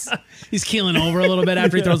after this, He's keeling over a little bit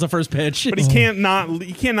after he throws the first pitch. but he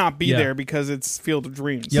cannot be Yeah. there because it's Field of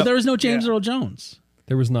Dreams. So there was no James Yeah. Earl Jones.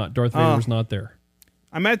 There was not. Darth Vader was not there.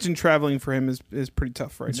 I imagine traveling for him is pretty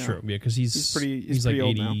tough right That's now. true. Yeah, because he's pretty like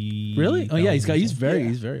old now. 80. Really? Oh yeah, he's very Yeah.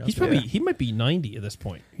 He's up He's there. probably he might be 90 at this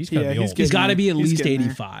point. He's got to Yeah, be he's old. He's got to getting be at there. He's least getting there.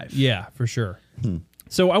 85. Yeah, for sure.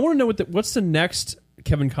 So I want to know what's the next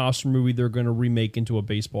Kevin Costner movie they're going to remake into a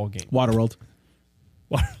baseball game. Waterworld.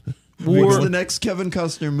 What's the next Kevin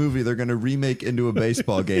Costner movie they're going to remake into a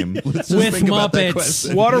baseball game? Let's just With think about that Muppets.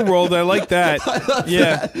 question. Waterworld, I like that.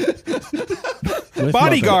 yeah. With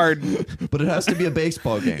Bodyguard. But it has to be a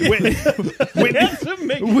baseball game.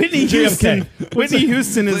 Whitney Houston. Whitney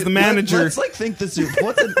Houston is the manager. Let's think this through.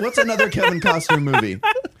 What's another Kevin Costner movie?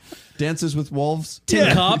 Dances with Wolves?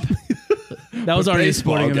 Tin Cup. That was already a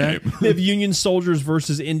Baseball sporting game. event. They have Union soldiers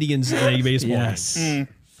versus Indians in a baseball Yes. game.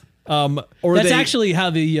 Or That's they, actually how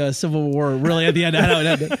the Civil War really at the end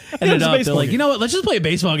ended was a up. They're baseball like, game. you know what? Let's just play a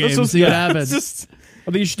baseball game and just- see what yeah, happens. Just, I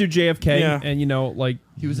think you should do JFK Yeah. and like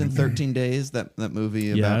He was in 13 Days, that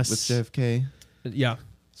movie about Yes. with JFK. yeah.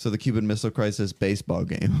 So the Cuban Missile Crisis baseball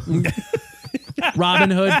game. Robin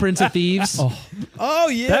Hood, Prince of Thieves. oh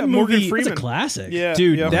yeah, That Morgan movie- Freeman. That's a classic. Yeah,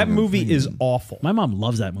 Dude, yeah. that movie is awful. My mom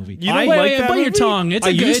loves that movie. You don't like that bite your movie? tongue. It's I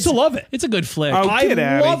a good, used to love it. It's a good flick. Oh, I get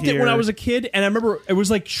outta loved it when here. I was a kid, and I remember it was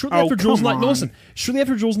like shortly Oh, after Jules and I. come No, on. listen. Shortly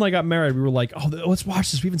after Jules and I got married, we were like, "Oh, let's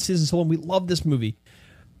watch this. We haven't seen this in so long. We love this movie."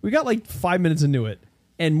 We got like 5 minutes into it,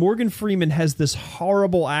 and Morgan Freeman has this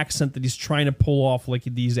horrible accent that he's trying to pull off, like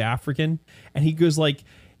he's African, and he goes like.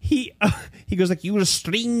 He goes like, "You're a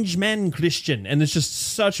strange man, Christian," and it's just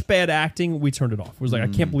such bad acting. We turned it off. It was like I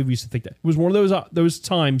can't believe we used to think that. It was one of those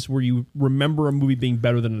times where you remember a movie being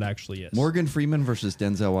better than it actually is. Morgan Freeman versus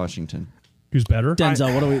Denzel Washington. Who's better?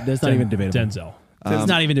 Denzel. What are we? That's not even debatable. Denzel. It's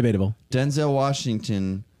not even debatable. Denzel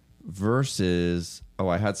Washington versus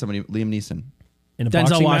I had somebody Liam Neeson. In a Denzel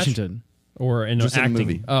boxing Washington. match? Or in Just in a acting?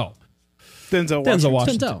 movie. Oh, Denzel Denzel Washington.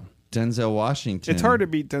 Washington. Denzel. Denzel Washington. It's hard to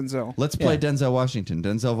beat Denzel. Let's play Yeah. Denzel Washington.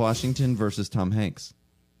 Denzel Washington versus Tom Hanks.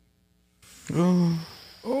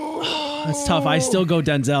 That's tough. I still go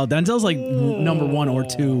Denzel. Denzel's like number 1 or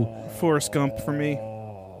 2. Forrest Gump for me.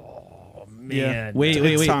 Yeah. Wait.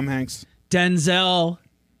 It's Tom Hanks. Denzel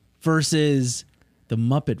versus the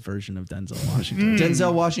Muppet version of Denzel Washington.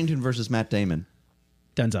 Denzel Washington versus Matt Damon.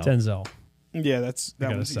 Denzel. Denzel. Yeah, that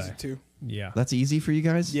gotta one's say. easy too. Yeah. That's easy for you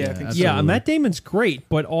guys? Yeah, I think so. Yeah, absolutely. Matt Damon's great,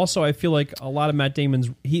 but also I feel like a lot of Matt Damon's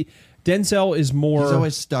Denzel is more. He's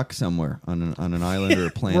always stuck somewhere on an island or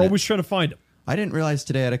a planet. We're always trying to find him. I didn't realize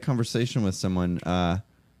today I had a conversation with someone.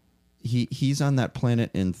 He's on that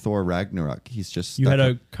planet in Thor Ragnarok. He's just You stuck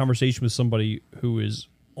had a conversation with somebody who is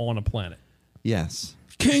on a planet. yes.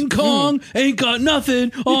 King Kong ain't got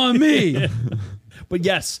nothing on me. But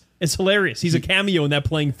yes, it's hilarious. He's a cameo in that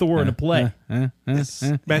playing Thor in a play.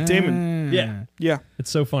 Matt Damon. Yeah, Yeah.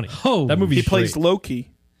 it's so funny. Oh, that movie's He plays great.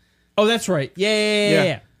 Loki. Oh, that's right.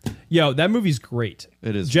 Yeah. Yo, that movie's great.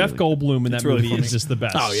 It is Jeff really Goldblum in that It's really movie funny. is just the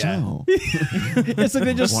best. Oh, yeah. So, It's like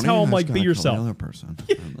they just one of tell you him guys like gotta be kill yourself. The other person.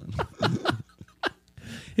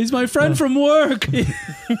 He's my friend from work.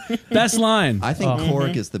 Best line. I think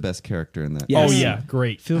Korg is the best character in that. Yeah. Oh Yes. yeah,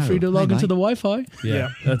 great. Feel free to log hi, into Mike. the Wi-Fi. Yeah,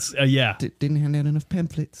 that's yeah. Didn't hand out enough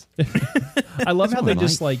pamphlets. I love how what they I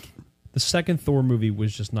just like. the second Thor movie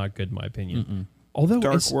was just not good in my opinion. Although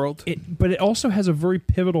Dark it's- World. but it also has a very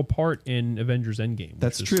pivotal part in Avengers Endgame.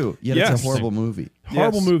 That's which is true. Yet Yes. it's a horrible movie.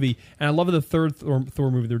 Horrible Yes. movie, and I love the third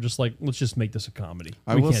Thor movie. They're just like, let's just make this a comedy.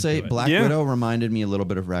 I We will can't say do it. Black Yeah. Widow reminded me a little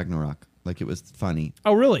bit of Ragnarok. Like it was funny.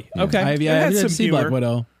 Oh really? Yeah. Okay. I It had haven't some seen Black humor.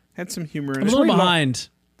 Widow. Had some humor in I'm a it. little Wait, behind.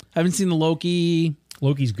 I haven't seen the Loki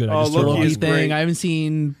Loki's good. I Oh, just Loki turned Loki is on. thing. great. I haven't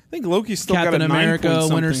seen. I think Loki's still Captain got a 9 America, point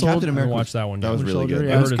something. Winter Soldier. Captain I America. watched that one. That yet. was Winter really Soldier, good.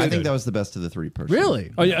 yeah, I, it was I good. think that was the best of the three. Personally.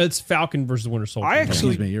 Really? Oh yeah, it's Falcon versus Winter Soldier. I actually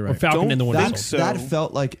Excuse me, you're Or right. Falcon Don't and the Winter think Soldier. so. That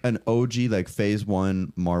felt like an OG, like Phase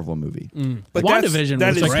 1 Marvel movie. But WandaVision that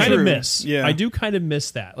was is I great. kind of true. miss. Yeah. I do kind of miss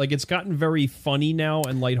that. Like it's gotten very funny now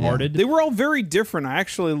and lighthearted. They were all very different. I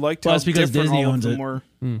actually liked Well, how it's because different Disney all of owns them it. were.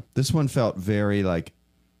 This one felt very like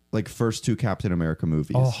first two Captain America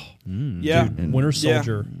movies. Oh, Yeah. And- Winter Yeah.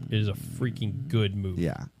 Soldier is a freaking good movie.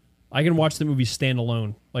 Yeah. I can watch the movie stand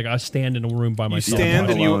alone. Like I stand in a room by You myself. stand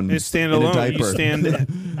and alone you stand in a alone. You diaper.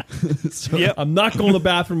 stand. So, Yep. I'm not going to the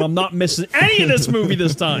bathroom. I'm not missing any of this movie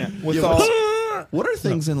this time. With all. what are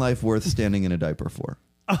things in life worth standing in a diaper for?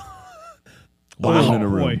 Wow, Alone in a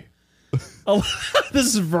room. boy. Oh, this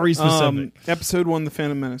is very specific. Episode 1, The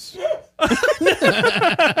Phantom Menace.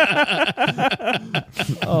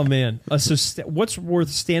 Oh man. What's worth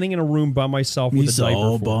standing in a room by myself with He's a diaper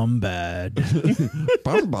so for? bum bad.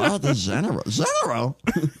 the General.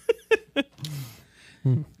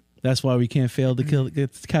 That's why we can't fail to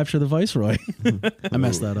capture the Viceroy. I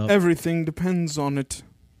messed that up. Everything depends on it.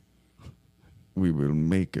 We will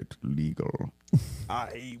make it legal.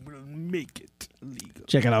 I will make it legal.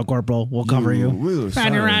 Check it out, Corporal. We'll cover you. Will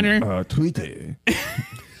Runner. treaty.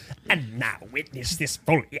 And now witness this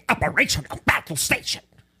fully operational battle station.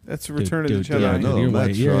 That's Return of the dude, Jedi. yeah, No, You're that's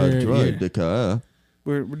right. You're- right, you're- the car.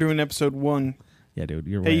 We're doing episode 1. Yeah, dude,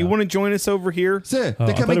 you're Hey, right. you want to join us over here? Sir, Oh,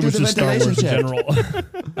 they're I thought coming it to was the just Star Wars ventilation in shaft.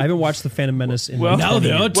 general. I haven't watched the Phantom Menace in Well, like Now 10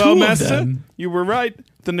 there are years. two Well, of Master, them. you were right.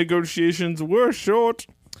 The negotiations were short.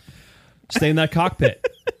 Stay in that cockpit.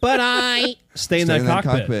 But I Stay in Stay that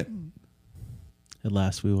cockpit. At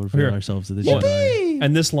last, we will reveal Here. ourselves to the Well, Jedi.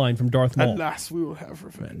 And this line from Darth At Maul. last, we will have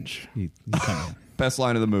revenge. You come in. Best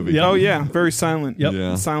line of the movie. Yep. Oh, yeah. Very silent. Yep.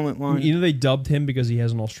 Yeah. Silent line. You know they dubbed him because he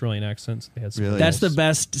has an Australian accent. So they had some Really? That's the roles.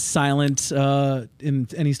 best silent in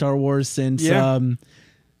any Star Wars since Yeah.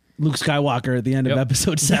 Luke Skywalker at the end Yep. of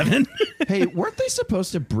Episode 7. Hey, weren't they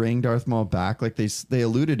supposed to bring Darth Maul back? Like they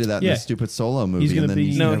alluded to that in Yeah. the stupid Solo movie. He's gonna and then be-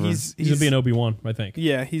 he's No, never- he's He's gonna be an Obi-Wan, I think.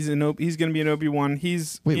 Yeah, he's going to be an Obi-Wan.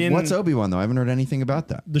 He's Wait, in, what's Obi-Wan though? I haven't heard anything about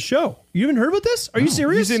that. The show. You haven't heard about this? Are you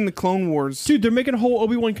serious? He's in the Clone Wars. Dude, they're making a whole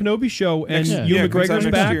Obi-Wan Kenobi show, and Next- Ewan yeah, it comes out McGregor's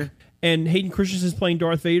next back, year. and Hayden Christensen's playing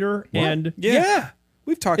Darth Vader, and Yeah.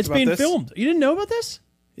 We've talked it's about being this. filmed. You didn't know about this?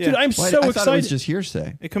 Yeah. Dude, I'm Well, so I excited. thought it was just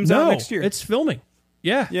hearsay. It comes no, out next year. it's filming.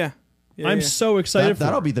 Yeah. Yeah. Yeah, I'm yeah. so excited for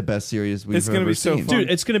That'll it. be the best series we've It's gonna ever be so seen. fun. Dude,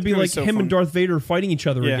 it's gonna be It's gonna be like so him fun. and Darth Vader fighting each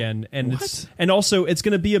other Yeah. again, and also it's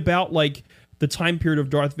gonna be about like the time period of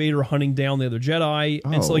Darth Vader hunting down the other Jedi,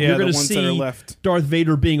 and so like Yeah, you're the gonna ones that are see left. Darth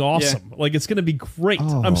Vader being awesome. Like it's gonna be great.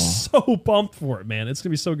 Oh. I'm so pumped for it, man. It's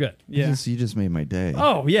gonna be so good. Yeah. You just made my day.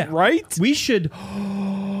 Oh yeah, Right? We should.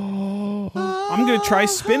 I'm gonna try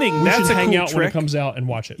spinning. We That's should a hang cool out trick. when it comes out and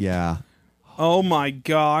watch it. Yeah. Oh my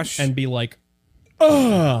gosh! And be like,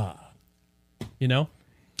 ugh. You know?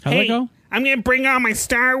 How'd that go? I'm gonna bring all my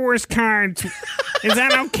Star Wars cards. Is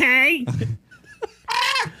that okay?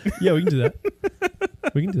 Yeah, we can do that.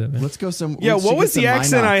 We can do that, man. Let's go some. yeah, we should what get was some the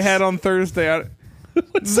accent I Minox. had on Thursday?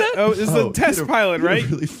 What's that? Oh, it's the test you're pilot, right?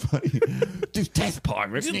 Really funny. Dude, test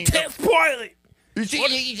pilot. Test pilot. And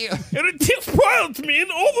a test pilot,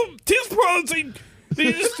 man. All the test pilots,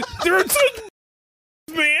 they're so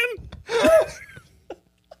man.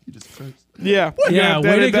 Yeah. Yeah,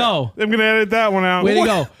 way to go. I'm gonna edit that one out. Way to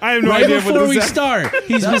go. I have no right idea what before this we is. start,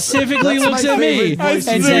 he specifically that's looks my at me favorite and voice.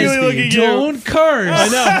 says, Specifically looking at you. don't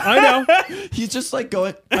curse. I know. He's just like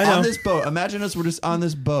going on this boat. Imagine us, we're just on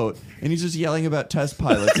this boat, and he's just yelling about test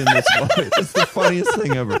pilots in this voice. It's the funniest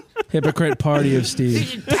thing ever. Hypocrite party of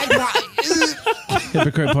Steve.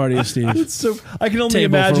 Hypocrite party of Steve. So I can only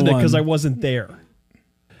Table imagine for it because one. I wasn't there.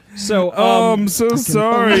 So, Oh, I'm so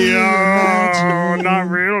sorry. Oh, not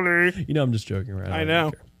really. you know, I'm just joking, right? I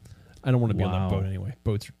know. I don't want to be on Wow. that boat anyway.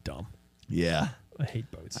 Boats are dumb. Yeah. I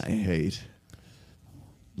hate boats. I hate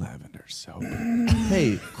lavender soap.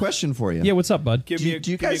 Hey, question for you. Yeah, what's up, bud? Do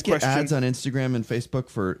you guys get ads on Instagram and Facebook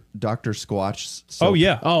for Dr. Squatch soap? Oh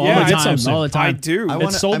yeah. Oh, Yeah, all I the did time. some All the time. I do. I It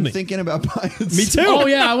wanna, sold I'm me. thinking about buying Me too. Oh,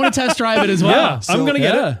 yeah. I want to test drive it as well. Yeah, I'm gonna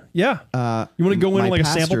get yeah. it. Yeah. You want to go in my like a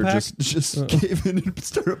sample pastor pack? Just gave in and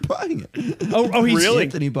started buying it. Oh, he's Really?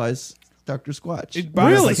 Anthony buys Dr. Squatch. He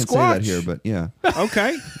buys I the can say Squatch? that here, but yeah.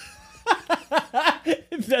 Okay.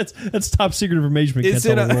 That's top secret information. We can't Is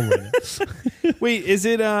tell it the a- world right now. Wait, is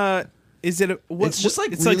it a? What, It's just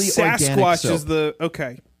like it's really like organic Sasquatch soap. is the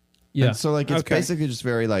okay. Yeah. And so like it's Okay. basically just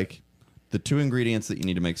very like the two ingredients that you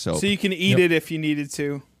need to make soap. So you can eat Yep. it if you needed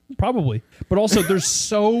to. Probably. But also there's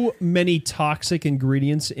so many toxic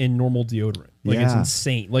ingredients in normal deodorant. Like it's Yeah.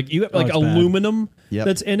 insane. Like you have like it's bad. aluminum Yep.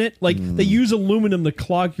 that's in it. Like they use aluminum to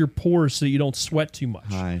clog your pores so you don't sweat too much.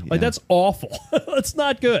 Hi, Like yeah. that's awful. That's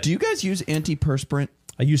not good. Do you guys use antiperspirant?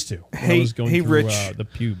 I used to. When Hey- I was going hey, through, Rich. the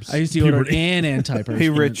pubes. I used to order Puberty. an antiperspirant. Hey,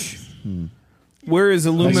 Rich. Where is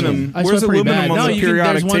aluminum? I Where's sweat pretty aluminum bad. on No, the you can,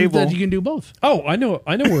 periodic there's one table? that you can do both. Oh, I know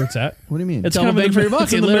where it's at. What do you mean? It's Double kind of bang in for the- your buck.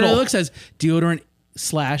 it's in It the literally middle. looks as deodorant /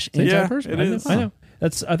 antiperspirant. it is. I know.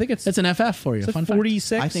 I think it's It's an FF for you. is that Fun fact.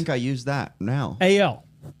 46. I think I use that now. AL.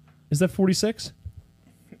 Is that 46?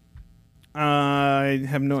 I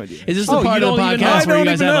have no idea. Is this the Oh, part you of the don't even know? podcast I where you don't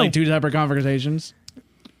guys even have know. like two separate conversations?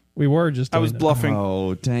 We were just I doing was that. bluffing.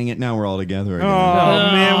 Oh, dang it. Now we're all together again.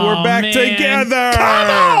 Oh, man, we're back man. together.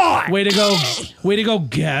 Come on! Way to go,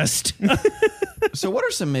 guest. So what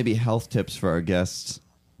are some maybe health tips for our guests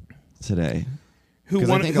today? Who 'Cause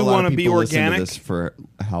I want think a lot to of be people listen to organic? this for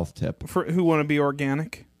a health tip. Who want to be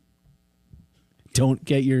organic? Don't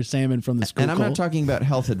get your salmon from the school. And I'm not talking about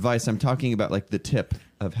health advice. I'm talking about like the tip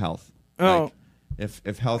of health. Oh. Like,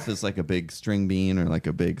 if health is like a big string bean or like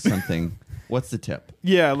a big something, what's the tip?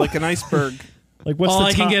 Yeah, like an iceberg. Like what's All the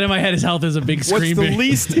I can top- get in my head is health is a big What's screen the bean.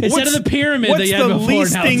 least? Instead what's- of the pyramid what's that you had the before,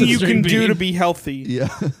 least now thing it's a you string can do bean. to be healthy? Yeah.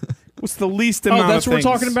 What's the least Oh, amount that's of what we're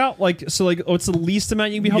things? talking about. Like so, like what's the least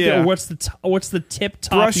amount you can be healthy, Yeah. or what's the tip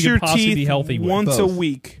top Brush you your could possibly teeth be healthy with? once a Both.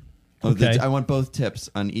 week. Oh, Okay. I want both tips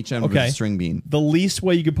on each end of Okay. a string bean. The least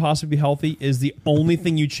way you could possibly be healthy is the only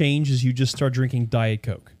thing you change is you just start drinking Diet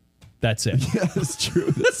Coke. That's it. Yeah, that's true.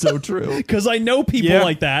 That's so true. Because I know people Yeah.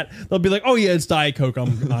 like that. They'll be like, "Oh yeah, it's Diet Coke." Yeah.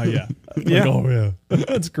 Like, Yeah. oh yeah,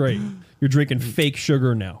 that's great. You're drinking fake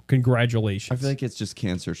sugar now. Congratulations. I feel like it's just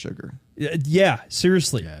cancer sugar. Yeah,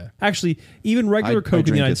 seriously. Actually, even regular I Coke in the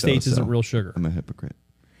drink United it, though, States isn't so real sugar. I'm a hypocrite.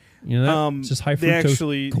 You know that? It's just high They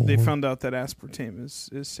fructose. they corn. found out that aspartame is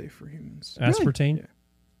safe for humans. aspartame. Yeah.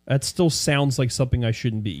 That still sounds like something I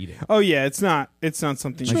shouldn't be eating. Oh yeah, it's not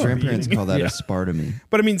something My you should be grandparents eating. call that Yeah. aspartame.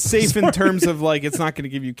 But I mean, safe in terms of like it's not going to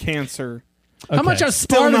give you cancer. How much Okay.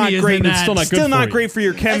 Still aspartame not is great. in that? Still not good Still for not you. great for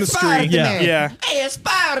your chemistry. Yeah. Yeah. Hey,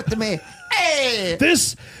 aspartame. Hey.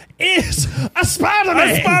 This is a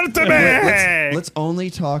Spider-Man. Let's only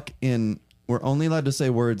talk in. We're only allowed to say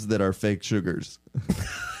words that are fake sugars.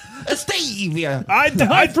 Stevia.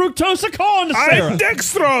 High fructose corn I'm syrup.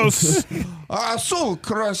 dextrose.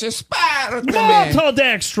 Sucrose aspartame.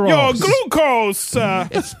 Maltodextrose. Yo, glucose.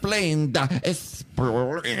 Explain the.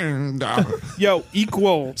 Explain the. Yo,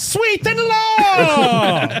 equal. Sweet and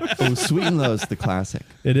low. Oh, Sweet and Low's the classic.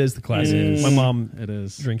 It is the classic. It is. My mom It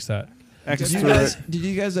is. drinks that. Extra. Did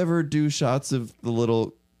you guys ever do shots of the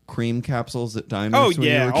little cream capsules at Diners? Oh when you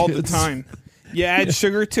yeah, were all the kids? time. You add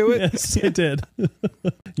sugar to it? Yes, I did.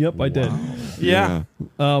 Yep, I did. Yeah.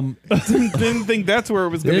 Didn't think that's where it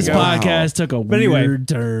was going This to go. podcast took a anyway, weird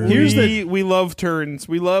turn. Here's We love turns.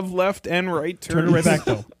 We love left and right turns. Turn it right back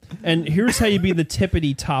though. And here's how you be the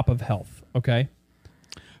tippity top of health. Okay.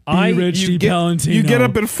 Rich you Valentino. You get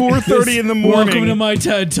up at 4:30 in the morning. Welcome to my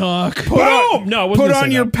TED Talk. No, I wasn't Put gonna on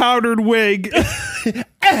say your that. powdered wig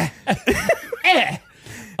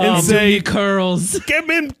and Say say, curls. "Give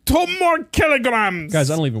me 2 more kilograms." Guys,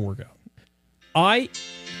 I don't even work out.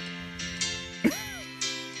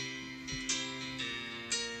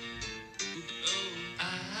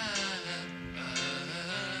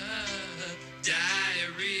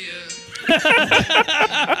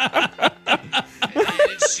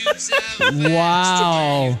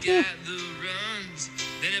 Wow.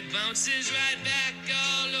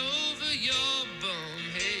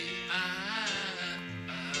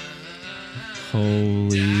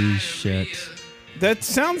 Holy shit. That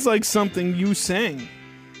sounds like something you sang.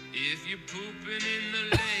 If you're pooping in the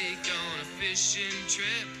lake on a fishing trip,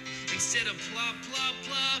 instead of plop, plop,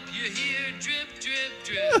 plop, you hear drip, drip,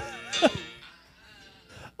 drip. Oh.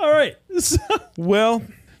 All right. So, Well,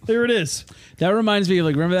 there it is. That reminds me of,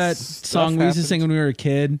 like, remember that song we used to sing when we were a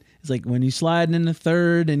kid? It's like, when you sliding in the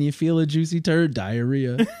third and you feel a juicy turd,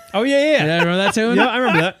 diarrhea. Oh yeah. Yeah, remember that tune? Yeah, I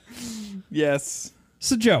remember that. yes.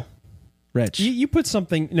 So Joe, Rich. you put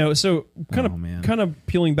something. So man. kind of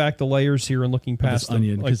peeling back the layers here and looking past this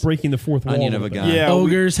onion, like 'cause breaking the fourth wall. Onion a of a little guy. bit. Yeah.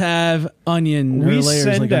 Ogres have onion. We or layers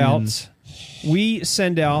send like out. onions. We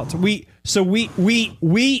send out. We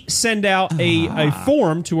send out a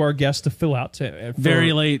form to our guests to fill out. For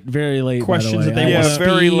Very late. Questions by the that way. they I want have to-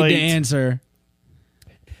 very speed late. to answer.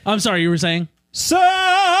 I'm sorry, you were saying? So,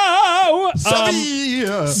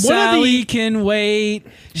 Sally can wait.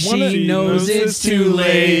 She knows it's too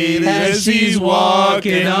late as she's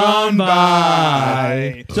walking on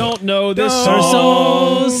by. don't know this Her song.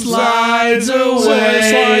 soul slides away.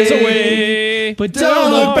 But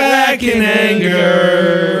don't look back in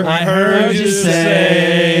anger. I heard you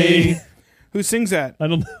say. Who sings that? I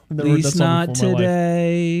don't know. I've never At heard that least song not before in my life.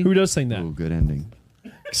 today. Who does sing that? Oh, good ending.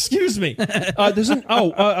 Excuse me. There's an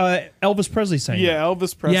Elvis Presley sang. Yeah,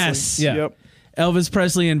 Elvis Presley. Yes. Yeah. Yep. Elvis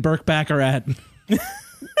Presley and Burke Baccarat.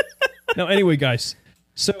 No, anyway, guys.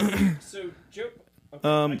 So Joe.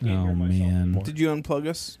 Oh, man. Did you unplug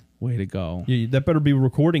us? Way to go. Yeah, that better be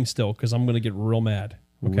recording still, because I'm going to get real mad.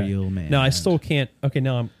 Okay. Real mad. No, I still can't. Okay,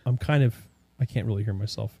 now I'm kind of. I can't really hear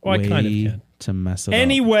myself. Oh, I kind of Way can. to mess it up.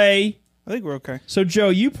 Anyway, I think we're okay. so Joe,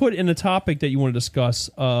 you put in a topic that you want to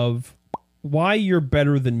discuss of why you're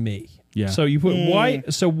better than me. Yeah. So you put why.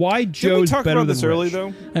 So why Did we Joe's talk better about than this early Rich?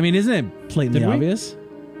 though? I mean, isn't it blatantly Did we? obvious?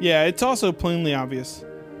 Yeah, it's also plainly obvious.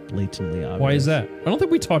 Blatantly obvious. Why is that? I don't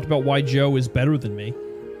think we talked about why Joe is better than me.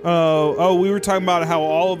 Oh, we were talking about how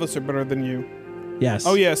all of us are better than you. Yes.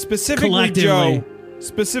 Oh yeah, specifically Collectively. Joe.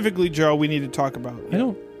 Specifically Joe, we need to talk about.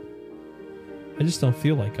 I just don't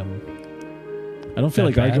feel like I'm. I don't feel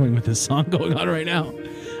like That bad? arguing with this song going on right now.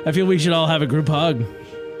 I feel we should all have a group hug.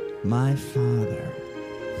 My father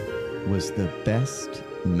was the best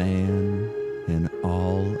man in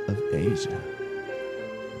all of Asia.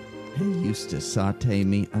 He used to saute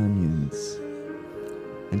me onions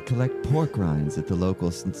and collect pork rinds at the local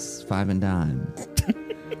Five and Dime.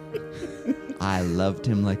 I loved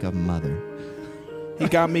him like a mother. He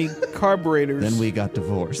got me carburetors Then we got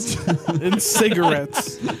divorced. and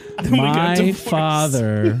cigarettes. Then we got My divorced.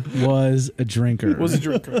 father was a drinker. was a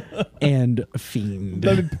drinker. and a fiend.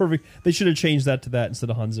 That'd be perfect. They should have changed that to that instead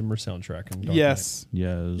of Hans Zimmer soundtrack. And Dark Yes.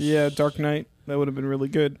 Yes. Yeah, Dark Knight. That would have been really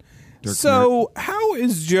good. Dirk So, how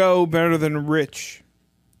is Joe better than Rich?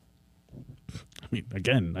 I mean,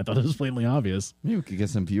 again, I thought it was blatantly obvious. Maybe we could get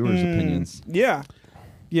some viewers' opinions. Yeah.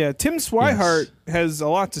 Yeah, Tim Swihart has a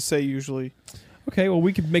lot to say usually. Knight. Okay, well,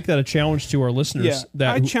 we could make that a challenge to our listeners. Yeah,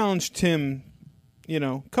 that I challenge Tim,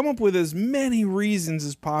 come up with as many reasons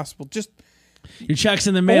as possible. Just Your check's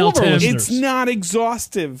in the mail, All of our Tim. listeners. it's not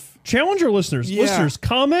exhaustive. challenge our listeners. Yeah. Listeners,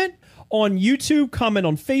 comment on YouTube, comment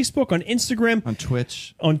on Facebook, on Instagram, On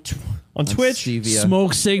Twitch, on Twitch. Stevia.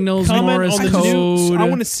 Smoke signals, Comment Morse on the code. I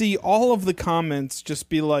want to see all of the comments just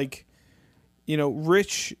be like,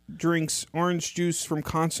 Rich drinks orange juice from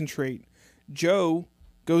concentrate. Joe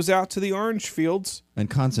goes out to the orange fields and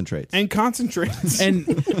concentrates. and concentrates. and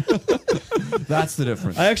That's the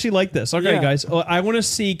difference. I actually like this. Okay, Yeah. guys, I want to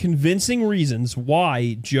see convincing reasons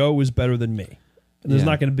why Joe is better than me. And there's Yeah.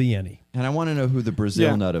 not going to be any. And I want to know who the Brazil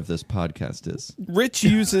Yeah. nut of this podcast is. Rich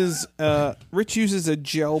uses a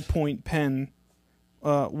gel point pen,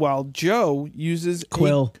 while Joe uses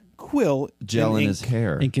Quill. a quill, Gel and in his ink,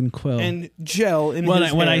 hair. Ink and quill. and gel in when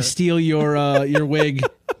his I hair. steal your wig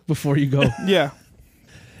before you go. Yeah.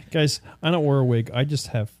 Guys, I don't wear a wig. I just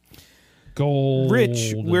have gold.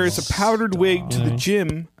 Rich wears a powdered wig to the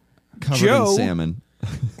gym, Covered Joe- in salmon.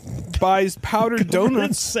 buys powdered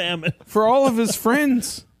donuts salmon. for all of his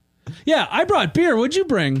friends. Yeah, I brought beer. What'd you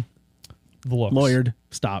bring? The looks. Lawyered.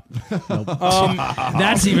 Stop. Nope.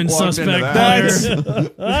 That's even Walked into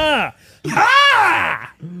suspect. that.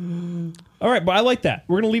 Better. All right, but I like that.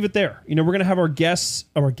 We're going to leave it there. You know, we're going to have our guests.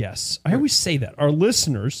 I always say that. Our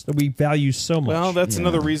listeners that we value so much. Well, that's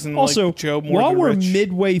another reason. Also, like Joe more while than we're Rich.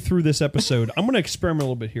 midway through this episode, I'm going to experiment a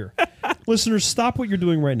little bit here. Listeners, stop what you're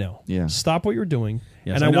doing right now. Yeah. Stop what you're doing.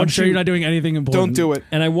 Yes, and I'm want sure you, you're not doing anything important. don't do it.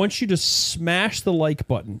 And I want you to smash the like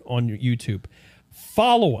button on your YouTube.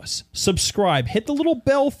 Follow us, subscribe, hit the little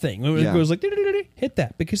bell thing. When it Yeah. goes like, hit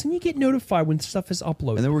that, because then you get notified when stuff is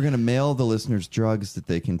uploaded. And then we're gonna mail the listeners drugs that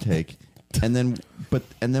they can take, and then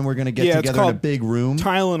we're gonna get Yeah, it's together in a called big room,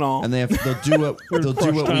 Tylenol. and they'll do what we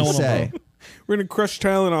Tylenol. say. We're gonna crush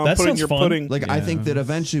Tylenol That and put it in sounds your fun. pudding. Like I think that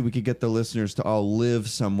eventually we could get the listeners to all live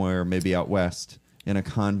somewhere, maybe out west, in a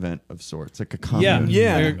convent of sorts, like a commune.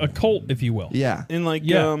 Yeah. a cult, if you will. yeah, in like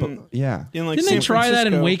Yeah, yeah. in like Didn't San they try that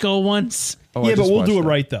in Francisco. Waco once? Oh, I Yeah, but just we'll do watched it that.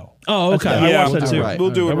 right though. Oh, okay. I Yeah, watched that we'll too. do it right. We'll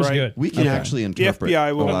do it That was right. good. We can actually interpret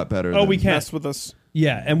FBI will- a lot better. Oh, than we can. Mess with us.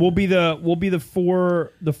 Yeah, and we'll be the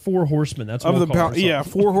four horsemen. That's what Of we'll the call ourselves. yeah,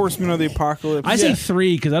 4 horsemen of the apocalypse. I say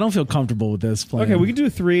 3 because I don't feel comfortable with this plan. Okay, we can do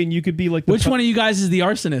 3, and you could be like the Which one of you guys is the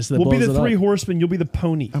arsonist that We'll be blows the it 3 up? horsemen. You'll be the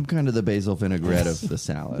pony. I'm kind of the basil vinaigrette of the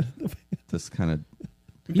salad. This kind of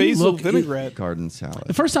basil look- vinaigrette. garden salad.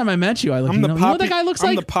 The first time I met you, I looked. I'm the you know what poppy. that guy looks I'm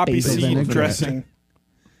like? the poppy Basil seed vinaigrette. dressing.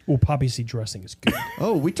 Oh, poppy seed dressing is good.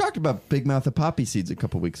 Oh, we talked about big mouth of poppy seeds a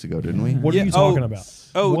couple weeks ago, didn't we? What Yeah, are you talking about?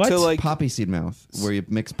 Oh, What? to like Poppy seed mouth, where you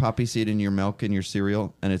mix poppy seed in your milk and your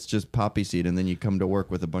cereal, and it's just poppy seed, and then you come to work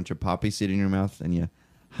with a bunch of poppy seed in your mouth, and you,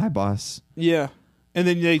 hi boss, yeah, and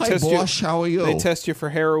then they hi test boss, you. how are you? They test you for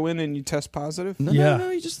heroin, and you test positive. No, Yeah. no,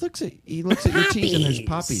 he just looks at your teeth, and there's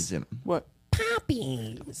poppies in them. What? I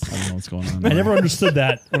don't know what's going on. I never understood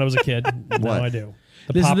that when I was a kid. What? Now I do.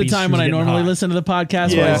 This is the poppies, time she when was I getting normally high. listen to the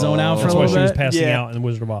podcast where Yeah. I zone out for That's a why little she was bit passing Yeah. out in the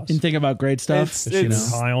Wizard of Oz. and think about great stuff. It's, you know,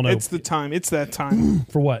 I don't know. It's the time. It's that time.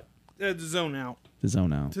 For what? To zone out. To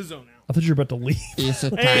zone out. To zone out. I thought you were about to leave. It's a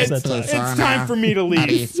Hey, time it's, to it's zone time out. for me to leave.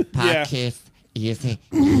 This Yeah. podcast is a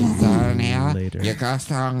zone out. Later. You got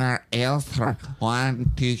somewhere else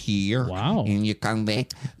want to hear. Wow. And you come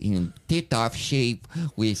back in tip-top shape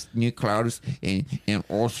with new clothes and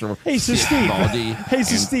also Hey, so Steve. body. Hey,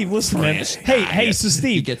 so and Steve, listen, man. fresh Hey, so diet.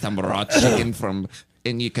 Steve. You get some raw chicken from...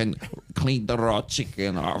 And you can clean the raw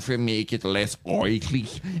chicken off and make it less oily.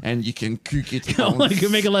 And you can cook it. Like, you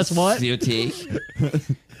make it less what? Saute.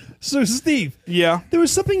 So, Steve, Yeah. there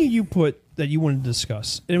was something you put that you wanted to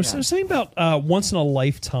discuss. And it was something about once in a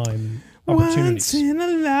lifetime opportunities. Once in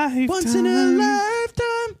a lifetime. Once in a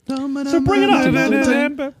lifetime. So bring it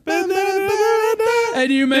up.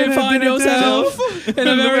 And you may find yourself in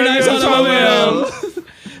a very nice automobile.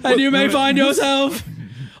 And you may find yourself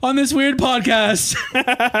on this weird podcast.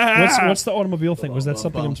 What's the automobile thing? Was that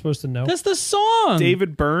something I'm supposed to know? That's the song.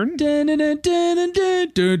 David Byrne. Dun, dun, dun, dun, dun,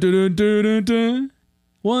 dun, dun, dun, dun, dun, dun.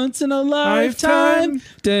 Once in a lifetime.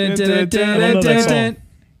 Dun, dun, dun, dun, I don't know that dun, song. dun.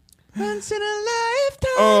 Once in a lifetime.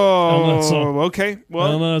 don't know that Oh, song. okay. I don't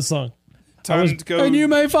Well, know that song. time to go. And you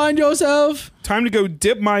may find yourself. Time to go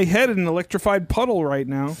dip my head in an electrified puddle right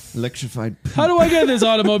now. Electrified. How do I get this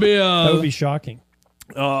automobile? That would be shocking.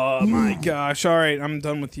 Oh my gosh! All right, I'm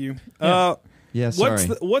done with you. Yeah, sorry.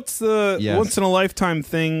 What's the Yes. once in a lifetime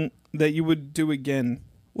thing that you would do again?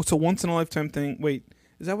 What's a once in a lifetime thing? Wait,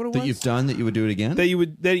 is that what it that was? you've done that you would do it again? that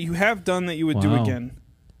you have done that you would do Wow. again.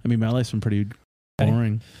 I mean, my life's been pretty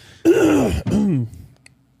boring.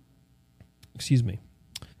 Excuse me.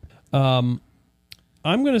 I'm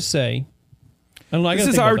going to say... I don't know, I This gotta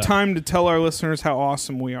is think our about that. time to tell our listeners how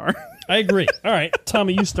awesome we are. I agree. All right,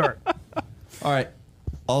 Tommy, you start. All right,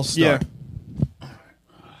 I'll start.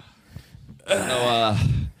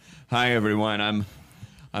 Hi everyone.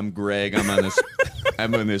 I'm Greg. I'm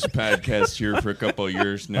on this podcast here for a couple of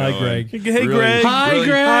years now. Hi, Greg. Hey, Really- Greg. Hi, really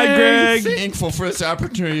Greg. Hi, Greg. Thankful for this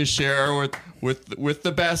opportunity to share with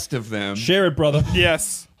the best of them. Share it, brother.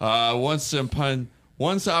 Yes. Once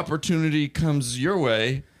opportunity comes your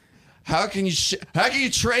way, how can you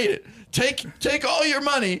trade it? Take all your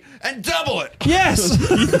money and double it. Yes!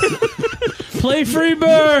 Play free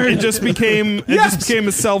bird. It just became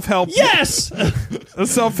a self-help Yes! a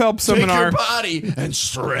self-help Take seminar your body and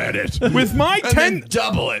shred it. with my and then 10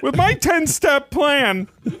 double it. with my 10-step plan.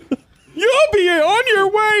 You'll be on your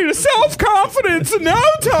way to self-confidence in no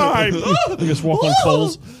time. You just walk on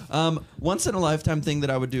coals. Once in a lifetime thing that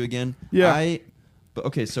I would do again. Yeah.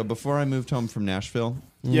 Okay, so before I moved home from Nashville,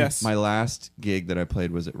 Yes. my last gig that I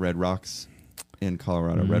played was at Red Rocks in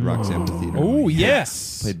Colorado, Red Rocks Amphitheater. Oh,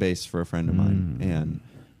 yes. Played bass for a friend of mine, and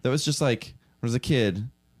that was just like when I was a kid.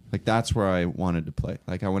 Like that's where I wanted to play.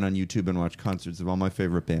 Like I went on YouTube and watched concerts of all my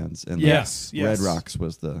favorite bands, and Yes, like, yes. Red Rocks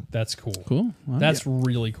was the. That's cool. Cool. Wow. That's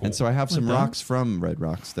really cool. And so I have some rocks from Red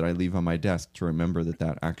Rocks that I leave on my desk to remember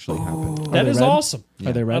that actually happened. That is red? awesome.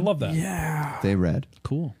 Are they red? I love that. Yeah. They read.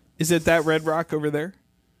 Cool. Is it that Red Rock over there?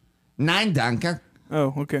 Nein, danke.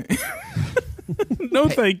 Oh, okay. No,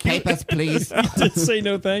 thank you. Papers, please. Didn't say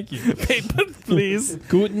no thank you. Paper, please.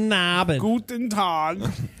 Guten Abend. Guten Tag.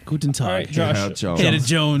 Guten Tag. All right, Josh. Joe. Hannah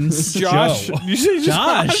Jones. Josh. Joe. You say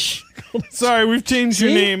Josh? Josh. Sorry, we've changed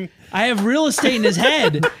your See? name. I have real estate in his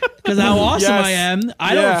head because how awesome Yes. I am.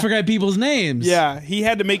 I Yeah. don't forget people's names. Yeah, he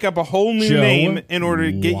had to make up a whole new Joe. name in order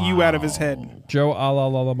to get you out of his head. Joe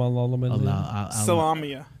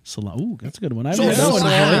Salamia. Ooh, that's a good one. I Joe haven't heard that one before.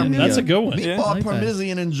 Salami. That's a good one. Meatball Yeah. I like that.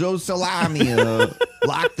 Parmesan and Joe Salami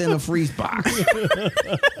locked in a freeze box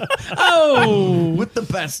Oh, with the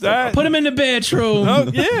best. That- put him in the bedroom. Oh,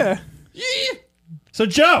 yeah. So,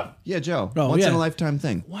 Joe. Yeah, Joe. Oh, Once yeah. in a lifetime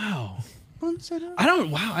thing. Wow. I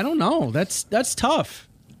don't know. That's tough.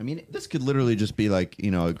 I mean, this could literally just be like, you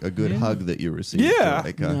know, a good hug that you received. Yeah.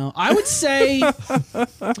 Like, No, I would say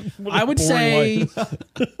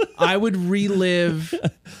I would relive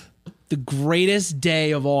the greatest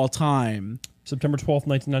day of all time. September 12th,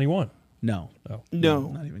 1991. No.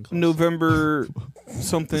 No. even close. November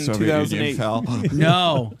something Soviet 2008. Union fell.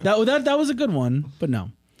 No. That was a good one, but no.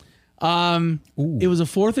 It was a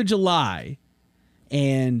 4th of July,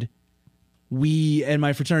 and we and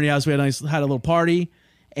my fraternity house we had a little party,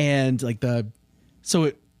 and like the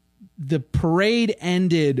parade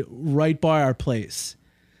ended right by our place,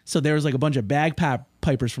 so there was like a bunch of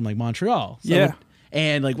bagpipers from like Montreal. So Yeah.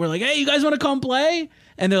 and like we're like, hey, you guys want to come play?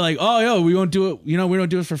 And they're like, oh, yo, we won't do it. You know, we don't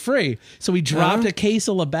do it for free. So we dropped a case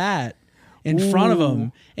of Labatt in front of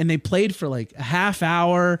them, and they played for like a half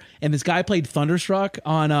hour. And this guy played Thunderstruck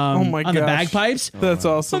on my on the gosh. bagpipes. That's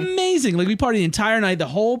awesome. Amazing. Like we partied the entire night. The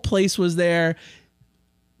whole place was there.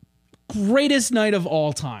 Greatest night of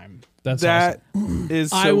all time. That's That awesome. is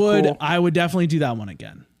so cool. I would definitely do that one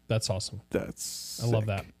again. That's awesome. That's I love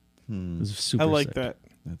that. It was super I like sick. that.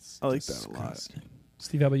 That's I like that a lot.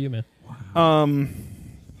 Steve, how about you, man?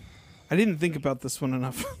 I didn't think about this one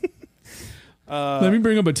enough. Let me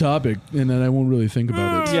bring up a topic, and then I won't really think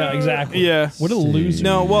about it. Yeah, exactly. Yeah. What a loser.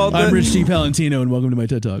 No, well, I'm Rich D. Palantino, and welcome to my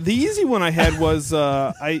TED Talk. the easy one I had was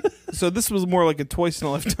so this was more like a twice in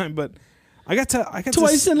a lifetime, but I got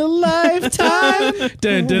Twice in a lifetime.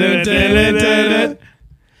 Dun, dun, dun, dun, dun, dun.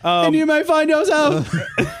 And you might find yourself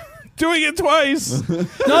doing it twice.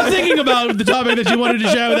 not thinking about the topic that you wanted to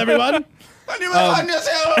share with everyone.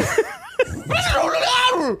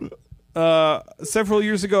 Several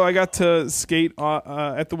years ago, I got to skate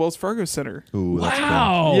at the Wells Fargo Center. Ooh, that's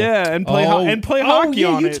Wow. Yeah, and play Oh, hockey yeah,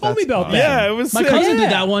 on you it. told me about that. Yeah, it was My sick. cousin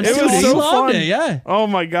did that once It too. was He so loved fun. it. Yeah. Oh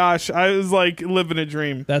my gosh, I was like living a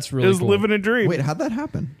dream. That's really It was cool. living a dream. Wait, how'd that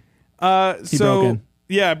happen? He broke in.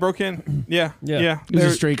 Yeah, I broke in. Yeah, Yeah. yeah. He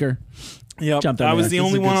was a streaker. Yep. Jumped I over was there. the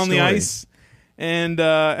That's only a one good on the story. ice, and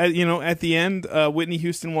at the end, Whitney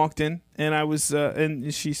Houston walked in, and I was,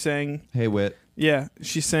 and she sang. Hey, Whit. Yeah,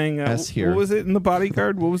 she sang. S here. What was it in The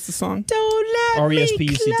Bodyguard? What was the song? Don't let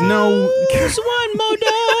R-E-S-P-E-C-T. No. close one more door.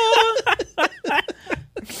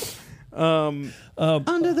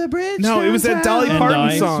 Under the bridge. No, it was that Dolly And Parton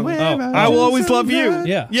I- song. Oh. I will always love you.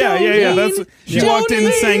 Yeah. Yeah. That's she Jolene, walked in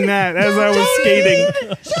and sang that as I was skating.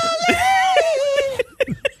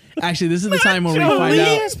 Actually, this is the time where we find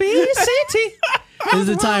out. This is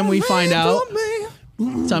the time we find out.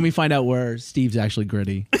 It's time we find out where Steve's actually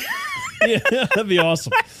gritty. Yeah, that'd be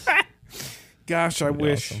awesome. Gosh, I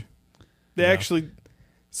wish awesome. they actually.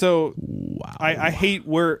 So Wow. I hate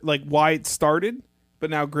where why it started,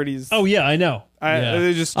 but now Gritty's. Oh, yeah, I know. They're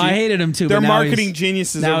Yeah. just. I hated him too. They're but now marketing he's-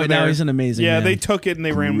 geniuses now- over now there. he's an amazing Yeah, man. they took it and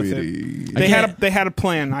they ran with it. They can't- had a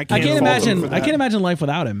plan. I I can't can't fault them imagine. for I that. can't imagine life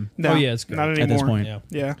without him. No, Oh, yeah, it's good. not At anymore. this point. Yeah.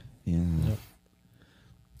 Yeah.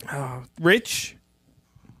 Yeah. Rich.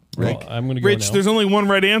 Well, I'm going to go Rich, now. there's only one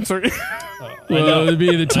right answer. Well, it'd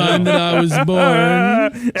be the time that I was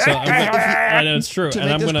born. So I know it's true. To And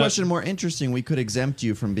make I'm this going to. question more interesting, we could exempt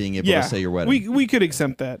you from being able Yeah, to say your wedding. we could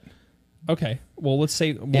exempt that. Okay. Well, let's say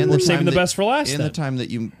In we're the saving time the that- best for last In then. the time that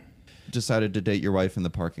you decided to date your wife in the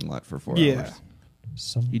parking lot for 4 Yeah. hours.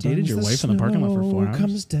 Sometimes You dated your wife in the parking lot for 4 hours?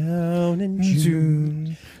 Comes down in June.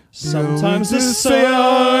 June. Sometimes the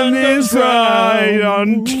sun is right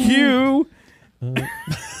on cue. I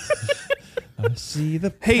see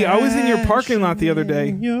the Hey, I was in your parking lot the other day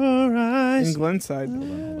in your in eyes. Glenside.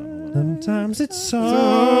 Sometimes it's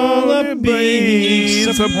all a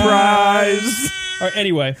big surprise. All right,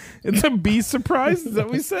 anyway, It's a bee surprise. Is that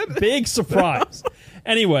what we said? big surprise.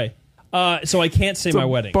 Anyway, so I can't say It's my a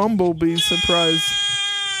wedding. Bumblebee surprise.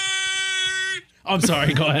 I'm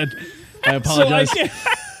sorry. Go ahead. I So I apologize. can't,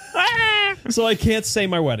 so I can't say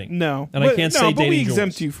my wedding. No, And I can't say but we dating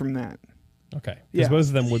exempt Jules. you from that. Okay, because Yeah. both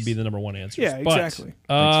of them would be the number one answers. Yeah, But, exactly.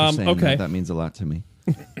 Thanks for saying okay, that. That means a lot to me.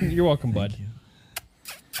 you're welcome, bud.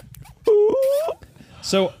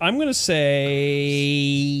 So I'm gonna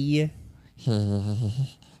say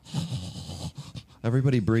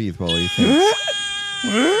Everybody breathe while you think.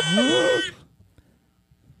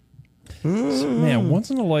 man, once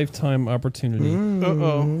in a lifetime opportunity.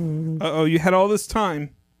 Uh-oh, you had all this time.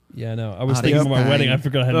 Yeah, I know. I was Out thinking of of my time. wedding. I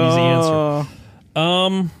forgot how to use the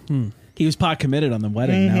answer. He was pot committed on the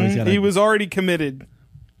wedding. Now he's got. He was already committed.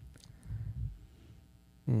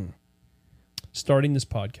 Starting this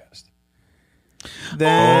podcast. Then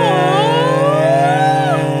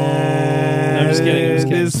I'm just kidding. I'm just It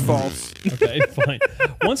kidding. is false. Okay, fine.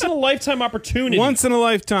 Once in a lifetime opportunity. Once in a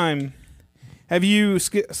llifetime. Have you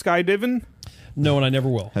skydiving? No, and I never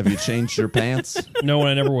will. Have you changed your pants? No, and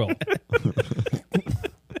I never will.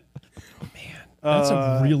 That's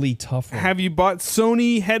a really tough one. Have you bought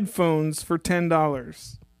Sony headphones for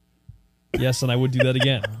 $10? Yes, and I would do that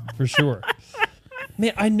again for sure.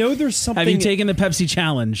 Man, I know there's something. Have you taken the Pepsi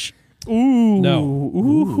challenge? Ooh. No.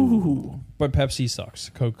 Ooh. But Pepsi sucks.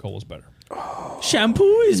 Coca-Cola's better.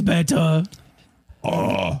 Shampoo is better.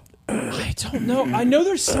 I don't know. I know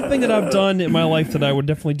there's something that I've done in my life that I would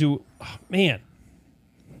definitely do. Oh, man,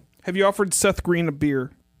 Have you offered Seth Green a beer?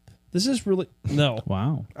 this is really no.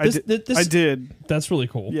 Wow. I did. I did. That's really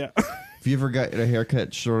cool. Yeah. Have you ever got a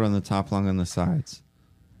haircut short on the top, long on the sides?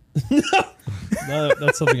 No,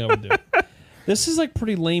 that's something I would do. This is like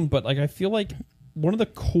pretty lame, but like I feel like one of the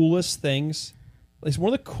coolest things, like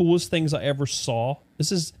one of the coolest things I ever saw.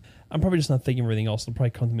 This is I'm probably just not thinking of everything else. It'll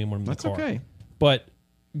probably come to me when I'm in the That's car. okay. But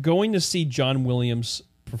going to see John Williams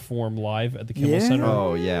perform live at the Kimmel Yeah. Center,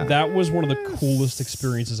 Oh, yeah. that was one of the coolest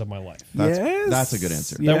experiences of my life. That's a good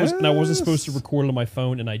answer. That was, and I wasn't supposed to record it on my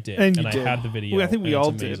phone, and I did, And you I did. had the video. Well, I think we and it's all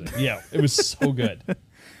amazing. did. Yeah, it was so good.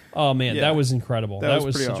 Oh man, Yeah. that was incredible. That That was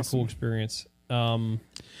was pretty such a awesome. cool experience.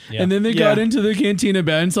 Yeah. And then they Yeah. got into the Cantina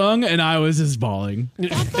Band song, and I was just bawling.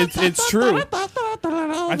 It's true.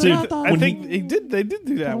 I think they did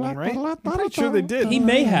do that one, right? I'm pretty sure they did. He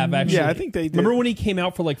may have actually. Yeah, I think they did. Remember when he came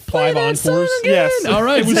out for like 5 encores? Yes. All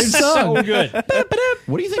right, It was same song. so good.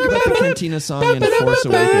 What do you think about the Cantina song in Force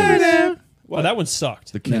Awakens? Well, that one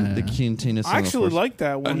sucked. The Cantina song. I of actually Force- like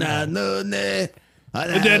that one. You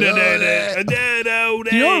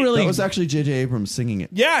know what really? That was actually J.J. Abrams singing it.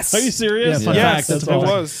 Yes. Are you serious? Yeah, fun Yes, fact, that's it fun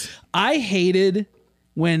fact. was. I hated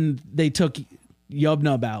when they took Yub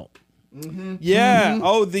Nub out. Yeah.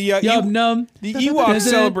 Oh, the Yub Nub. the Ewok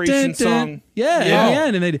celebration song. Yeah, Yeah. yeah,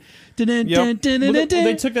 and they. Yep.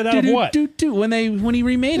 They took that out of what? When he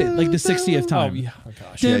remade it, like the 60th Oh time. yeah. Oh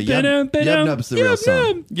gosh. Yeah, Yub Nub's the real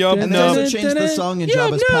song. Yub And they Nub. also changed the song in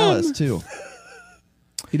Jabba's Palace, too.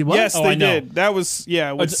 He did what? Yes, Oh, they I know. did. That was with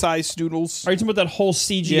it's- Size Noodles. Are you talking about that whole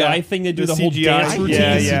CGI Yeah. thing they do? The The, whole CGI, dance routine.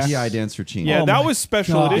 yeah, The yeah. CGI dance routine. Yeah, Oh that my was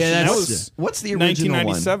special God. edition. Yeah, that that's- was What's the original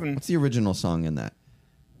 1997. one? What's the original song in that?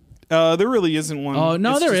 there really isn't one. Oh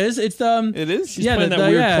no, It's there just- is. It's It is. yeah, playing the, that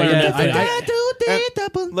weird yeah, clarinet yeah.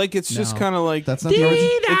 thing. Like it's just No. kind of like That's not the original.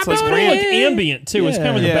 it's like It's more like ambient too. It's kind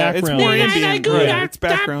of in the yeah, it's background. more ambient. Right, it's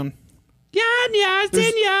background.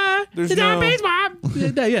 There's no.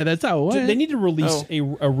 Yeah, that's how it went. They need to release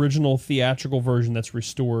Oh. a original theatrical version that's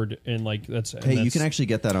restored and like that's. and Hey, you that's- can actually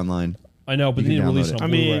get that online. I know, but you they need can to release download it it. on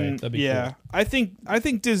I Blu-ray. mean, That'd be yeah. cool. I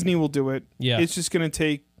think Disney will do it. Yeah. It's just gonna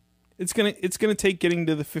take. It's gonna take getting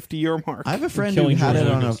to the 50-year mark. I have a friend who Killing had it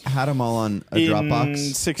George on Lucas. had them all on a In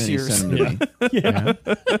Dropbox. 6 and he years. sent them to me. Yeah.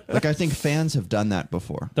 Like I think fans have done that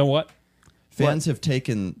before. The what? Fans have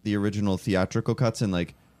taken the original theatrical cuts and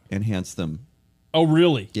like enhanced them. Oh,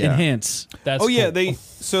 really? Yeah. Enhance, That's Oh yeah, cool.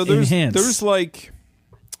 Enhance. there's like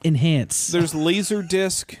enhance. there's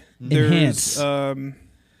Laserdisc. Enhance. There's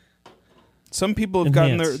some people have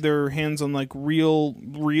gotten Enhance. their hands on like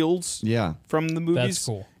reels Yeah. from the movies. That's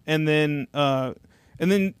cool. And then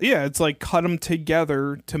yeah, it's like cut them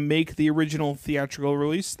together to make the original theatrical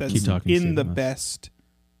release that's Keep talking, in Steve, the on this. best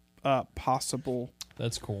possible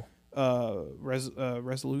That's cool.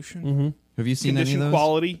 resolution, Mm-hmm. Have you seen any of condition those?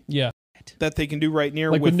 quality. Yeah. that they can do right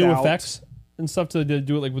near Like with new without. effects and stuff to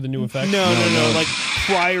do it like with the new effects? No, like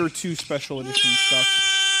prior to special edition stuff.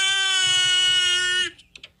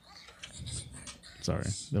 Sorry,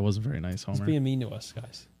 that wasn't very nice, Homer. He's being mean to us,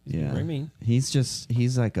 guys. He's being Yeah. very mean.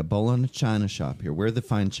 He's like a bull in a china shop here. Where the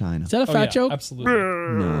fine china? Is that a Oh, fat yeah, joke? Absolutely.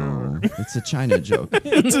 No, it's a China joke.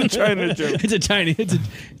 It's a China joke. It's a Chinese. It's a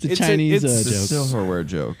It's a- Chinese it's- It's a joke. silverware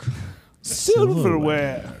joke.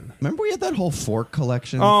 Silverware. Remember we had that whole fork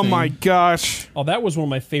collection? Oh thing? my gosh. Oh, that was one of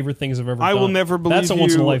my favorite things I've ever I done. will never believe That's a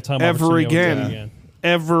once in a you lifetime ever opportunity I would do again.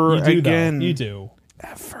 Ever You do, again. though. You do.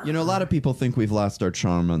 You know, a lot of people think we've lost our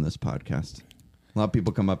charm on this podcast. A lot of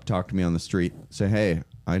people come up, talk to me on the street, say, "Hey,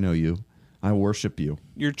 I know you. I worship you."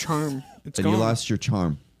 Your charm. It's And gone. you lost your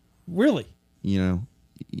charm. Really? You know,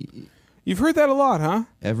 You've heard that a lot, huh?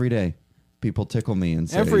 every day people tickle me and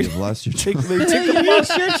say, Every- "You've lost your charm." They tickle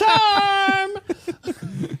Lost your charm.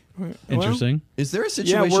 Interesting. Is there a Yeah,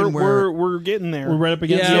 situation where we're getting there. We're right up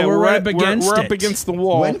against. Yeah, it. we're right up against We're up it. against the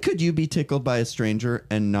wall. when could you be tickled by a stranger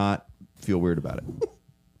and not feel weird about it?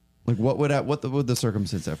 Like, what would the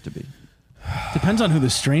circumstance have to be? Depends on who the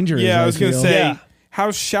stranger is. Yeah, I was going to feel. say, Yeah. how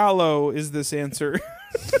shallow is this answer?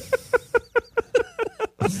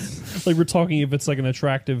 Like we're talking if it's like an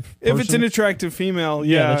attractive. If it's an person. attract female,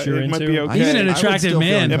 Yeah, yeah, that you're it might into. be I okay. Even an would attractive still feel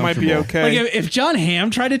man. It might be uncomfortable. okay. Like if John Hamm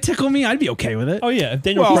tried to tickle me, I'd be okay with it. Oh yeah, if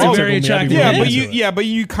Daniel Well, Craig he's a tickled very me, I'd be attractive really yeah, man. but into you it. yeah, but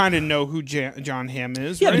you kind of know who John Hamm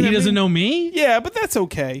is. Yeah, right? but he I doesn't mean, know me. Yeah, but that's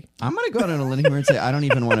okay. I'm gonna go out on a limb here and say I don't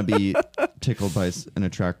even want to be tickled by an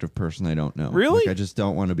attractive person I don't know. Really? Like, I just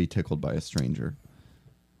don't want to be tickled by a stranger.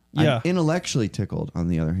 Yeah. I'm intellectually tickled, on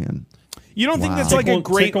the other hand. You don't think Wow. that's like a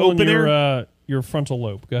great Tickle in opener? your frontal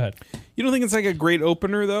lobe. Go ahead. You don't think it's like a great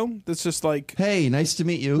opener though? That's just like Hey, nice to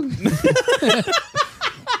meet you.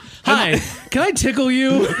 Hi, can I tickle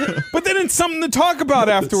you? but then it's something to talk about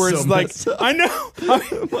afterwards. so Like messed up. I know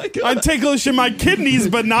I'm ticklish in my kidneys,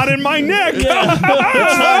 but not in my neck.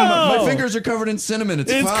 My fingers are covered in cinnamon.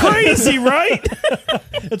 It's It's fine. crazy, right?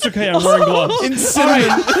 It's okay. I'm wearing gloves. In cinnamon.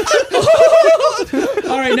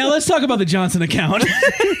 All right, now let's talk about the Johnson account.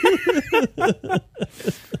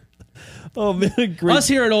 Oh man, great. Us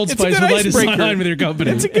here at Old It's a Spice good would like to sign icebreaker. on with your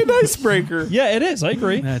company. It's a good icebreaker. Yeah, it is. I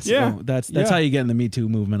agree. That's Yeah. that's Yeah. how you get in the Me Too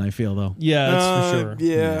movement. I feel though. Yeah, that's for sure.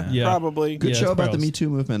 Yeah, Yeah. probably. Good Yeah, show it's about the gross. Me Too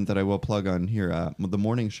movement that I will plug on here, the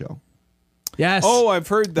morning show. Yes. Oh, I've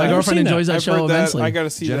heard that. my girlfriend seen that. enjoys that I've show heard that. immensely. I got to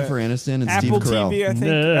see Jennifer that. Aniston and Apple Steve Carell. TV, I think.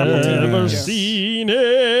 Apple TV. Never Yeah. seen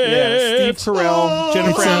it. Yeah, Steve Carell,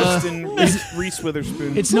 Jennifer It's, Aniston, Reese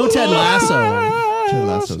Witherspoon. It's no Ted Lasso. Ted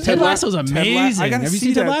Lasso. Ted Lasso's amazing. I gotta Have you see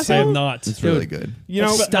seen Ted that Lasso? I have not. It's really good. You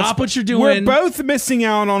know, Stop what you're we're doing. both missing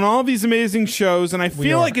out on all these amazing shows, and I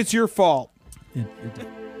feel are. like it's your fault.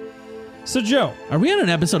 So Joe, Are we on an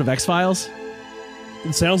episode of X Files?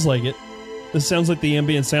 it sounds like it. This sounds like the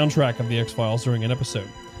ambient soundtrack of the X Files during an episode.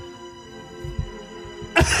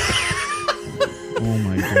 Oh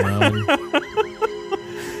my god.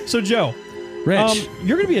 So Joe, Rich.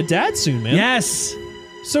 you're gonna be a dad soon, man. Yes.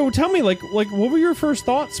 So tell me, like, what were your first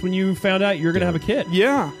thoughts when you found out you're gonna have a kid?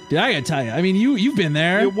 Yeah. Dude, I gotta tell you. I mean, you've been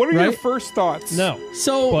there. What are your right? first thoughts? No,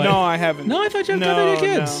 So But- No, I haven't. no, I thought you had No,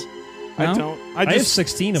 kids. I No? don't. I I have just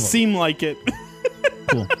 16 of them. seem like it.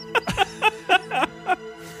 Cool.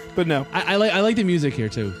 But no. I like the music here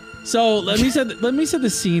too. So let me set the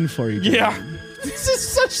scene for you. Jim. Yeah. This is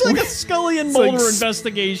such like a Scully and It's like Mulder s-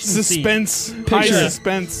 investigation scene. Suspense. High Picture.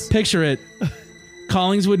 suspense. Picture it.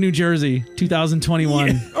 Collingswood, New Jersey,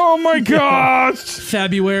 2021. Oh my gosh.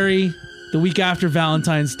 February, the week after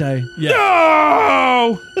Valentine's Day.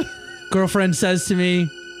 No. Girlfriend says to me,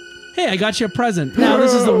 "Hey, I got you a present." Now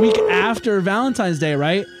this is the week after Valentine's Day,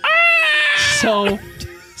 right?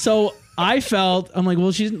 So I felt I'm like,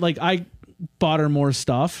 well, she's like, I bought her more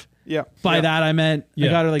stuff. Yeah. By yeah. that I meant I Yeah.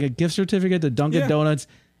 got her like a gift certificate to Dunkin' Yeah. Donuts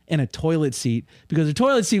and a toilet seat because her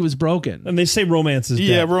toilet seat was broken. And they say romance is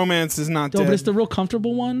Yeah, dead. romance is not No, dead. but it's the real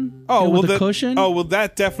comfortable one. oh, you know, well, with the that, cushion. Oh, well,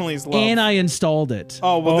 that definitely is love. And I installed it.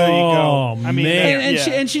 oh, well, there you Oh, go. I mean, man. and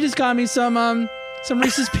yeah. she just got me some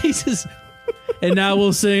Reese's Pieces. And now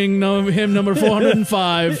we'll sing hymn number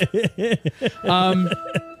 405.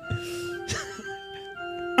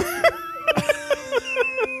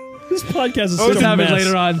 This podcast is Oh, such This a happens mess.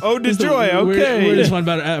 later on. Oh, This is the joy, okay. weirdest one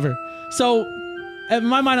about it ever. So, in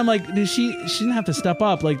my mind, I'm like, she didn't have to step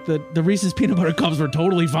up. Like the Reese's peanut butter cups were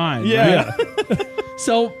totally fine. Yeah. right?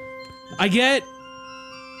 So, I get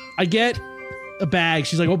a bag.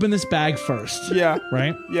 She's like, open this bag first. Yeah.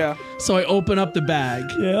 Right. Yeah. So I open up the bag.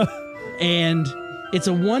 Yeah. And it's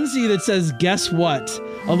a onesie that says "Guess what?"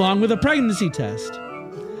 along with a pregnancy test.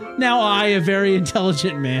 Now I, a very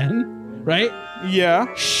intelligent man, right?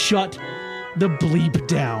 Yeah. Shut the bleep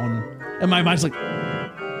down And my mind's like,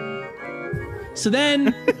 so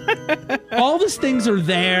then all these things are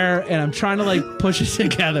there and I'm trying to like push it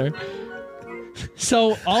together.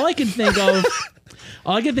 So all I can think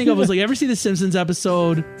of was like, ever see the Simpsons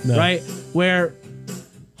episode, right? Where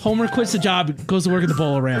Homer quits the job, goes to work at the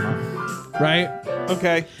Bowl-O-Rama, right?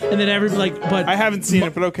 Okay. And then but I haven't seen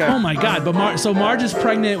it, but okay. Oh my God! But Marge is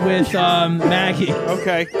pregnant with Maggie.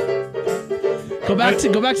 Okay. Go back to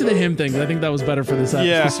the him thing. 'Cause I think that was better for this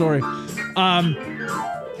story.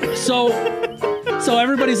 So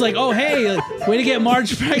everybody's like, oh hey, way to get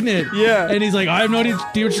Marge pregnant. Yeah. And he's like, I have no idea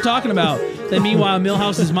what you're talking about. Then meanwhile,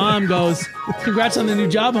 Milhouse's mom goes, congrats on the new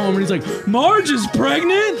job, Homer. And he's like, Marge is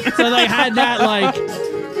pregnant. So they had that like.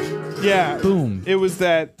 Yeah. Boom. It was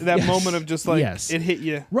that Yes. moment of just like, Yes. it hit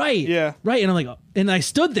you. Right. Yeah. Right. And I'm like, and I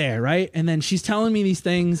stood there, right? And then she's telling me these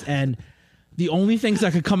things, and the only things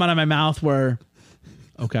that could come out of my mouth were,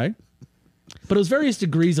 okay. But it was various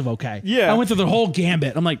degrees of okay. Yeah. I went through the whole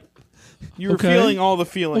gambit. I'm like, You were okay. feeling all the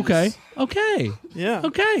feelings. Okay. Okay. Yeah.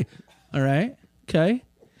 Okay. All right. Okay.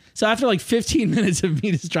 So after like 15 minutes of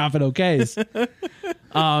me just dropping okays,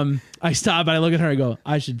 I stop and I look at her and I go,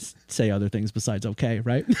 I should say other things besides okay,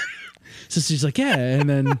 right? So she's like, yeah. And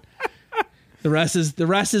then the rest is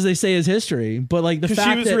they say is history. But like the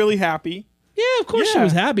fact she was that really happy. yeah, of course she Yeah.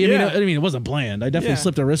 was happy. Yeah. I mean, it wasn't planned. I definitely Yeah.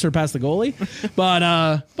 slipped a wrister past the goalie. But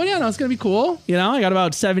yeah, no, it's gonna be cool. You know, I got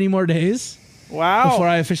about 70 more days Wow. before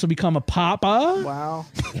I officially become a papa. Wow.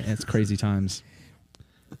 Yeah, it's crazy times.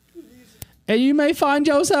 And you may find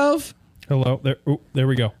yourself. Hello. There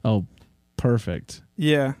we go. Oh, perfect.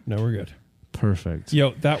 Yeah. No, we're good. Perfect.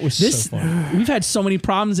 Yo, that was so fun. We've had so many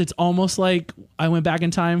problems. It's almost like I went back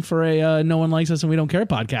in time for a No One Likes Us and We Don't Care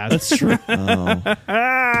podcast. That's true.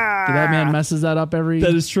 That man messes that up every.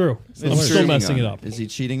 That is true. I'm still messing it up. Is he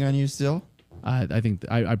cheating on you still? I think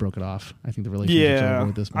I broke it off. I think the relationship's over Yeah.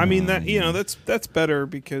 with this. I mean that's better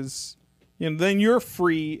because then you're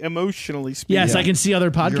free emotionally speaking. Yes, I can see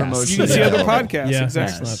other podcasts. You can see other podcasts. Yeah,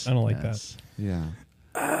 Exactly. that's not- I don't like Yes. Yeah.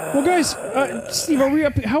 that. Well, guys, Steve, are we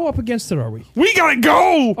up? How up against it are we? We gotta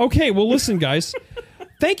go. Okay, well, listen, guys.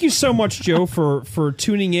 Thank you so much, Joe, for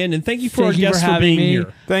tuning in, and thank you for Thank our you for guests for having being me.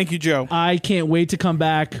 here. Thank you, Joe. I can't wait to come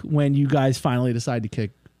back when you guys finally decide to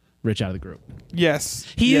kick Rich out of the group. Yes.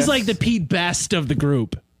 He Yes. is like the Pete Best of the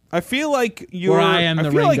group. I feel like I am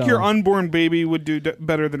the feel like Ringo. your unborn baby would do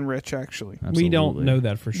better than Rich, actually. We don't know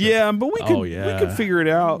that for sure. Yeah, but we could Oh, yeah. we could figure it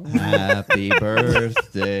out. Happy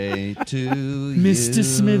birthday to you, Mr.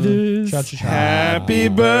 Smithers. Cha-cha-cha. Happy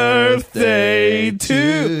birthday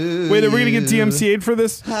to. Wait, are we gonna get DMCA'd for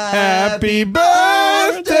this? Happy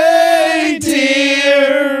birthday,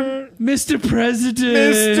 dear Mr. President.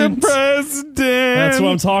 Mr. President. That's what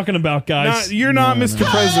I'm talking about, guys. You're not Mr.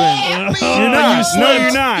 President. You're not. No,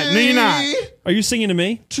 you're not. No, you're not. Are you singing to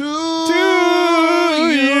me? To you.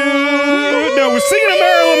 No, we're singing to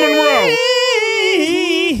Marilyn Monroe.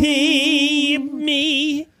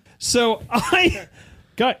 Me. So I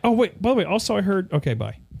got. Oh wait. By the way, also I heard. Okay,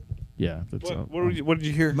 bye. Yeah. That's What did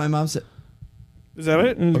you hear? My mom said, Is that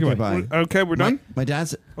it? okay, bye. Okay, we're done. My dad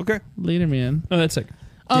said, Okay. later, man. Oh, that's it.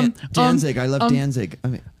 Danzig. I love Danzig. I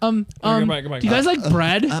mean, Goodbye. Do you guys like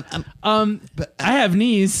bread? but, I have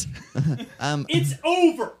knees. It's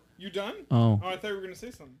over. You done? Oh. I thought you were gonna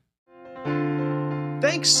say something.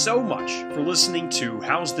 Thanks so much for listening to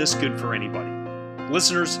How's This Good for Anybody?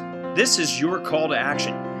 Listeners, this is your call to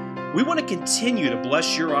action. We want to continue to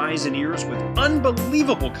bless your eyes and ears with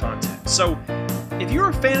unbelievable content. So, if you're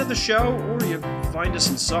a fan of the show or you find us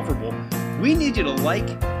insufferable, we need you to like,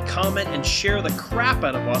 comment, and share the crap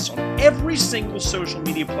out of us on every single social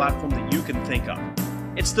media platform that you can think of.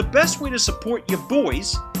 It's the best way to support you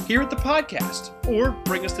boys here at the podcast, or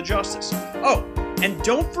bring us to justice. Oh, and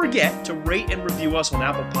don't forget to rate and review us on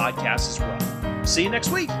Apple Podcasts as well. See you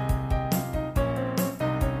next week.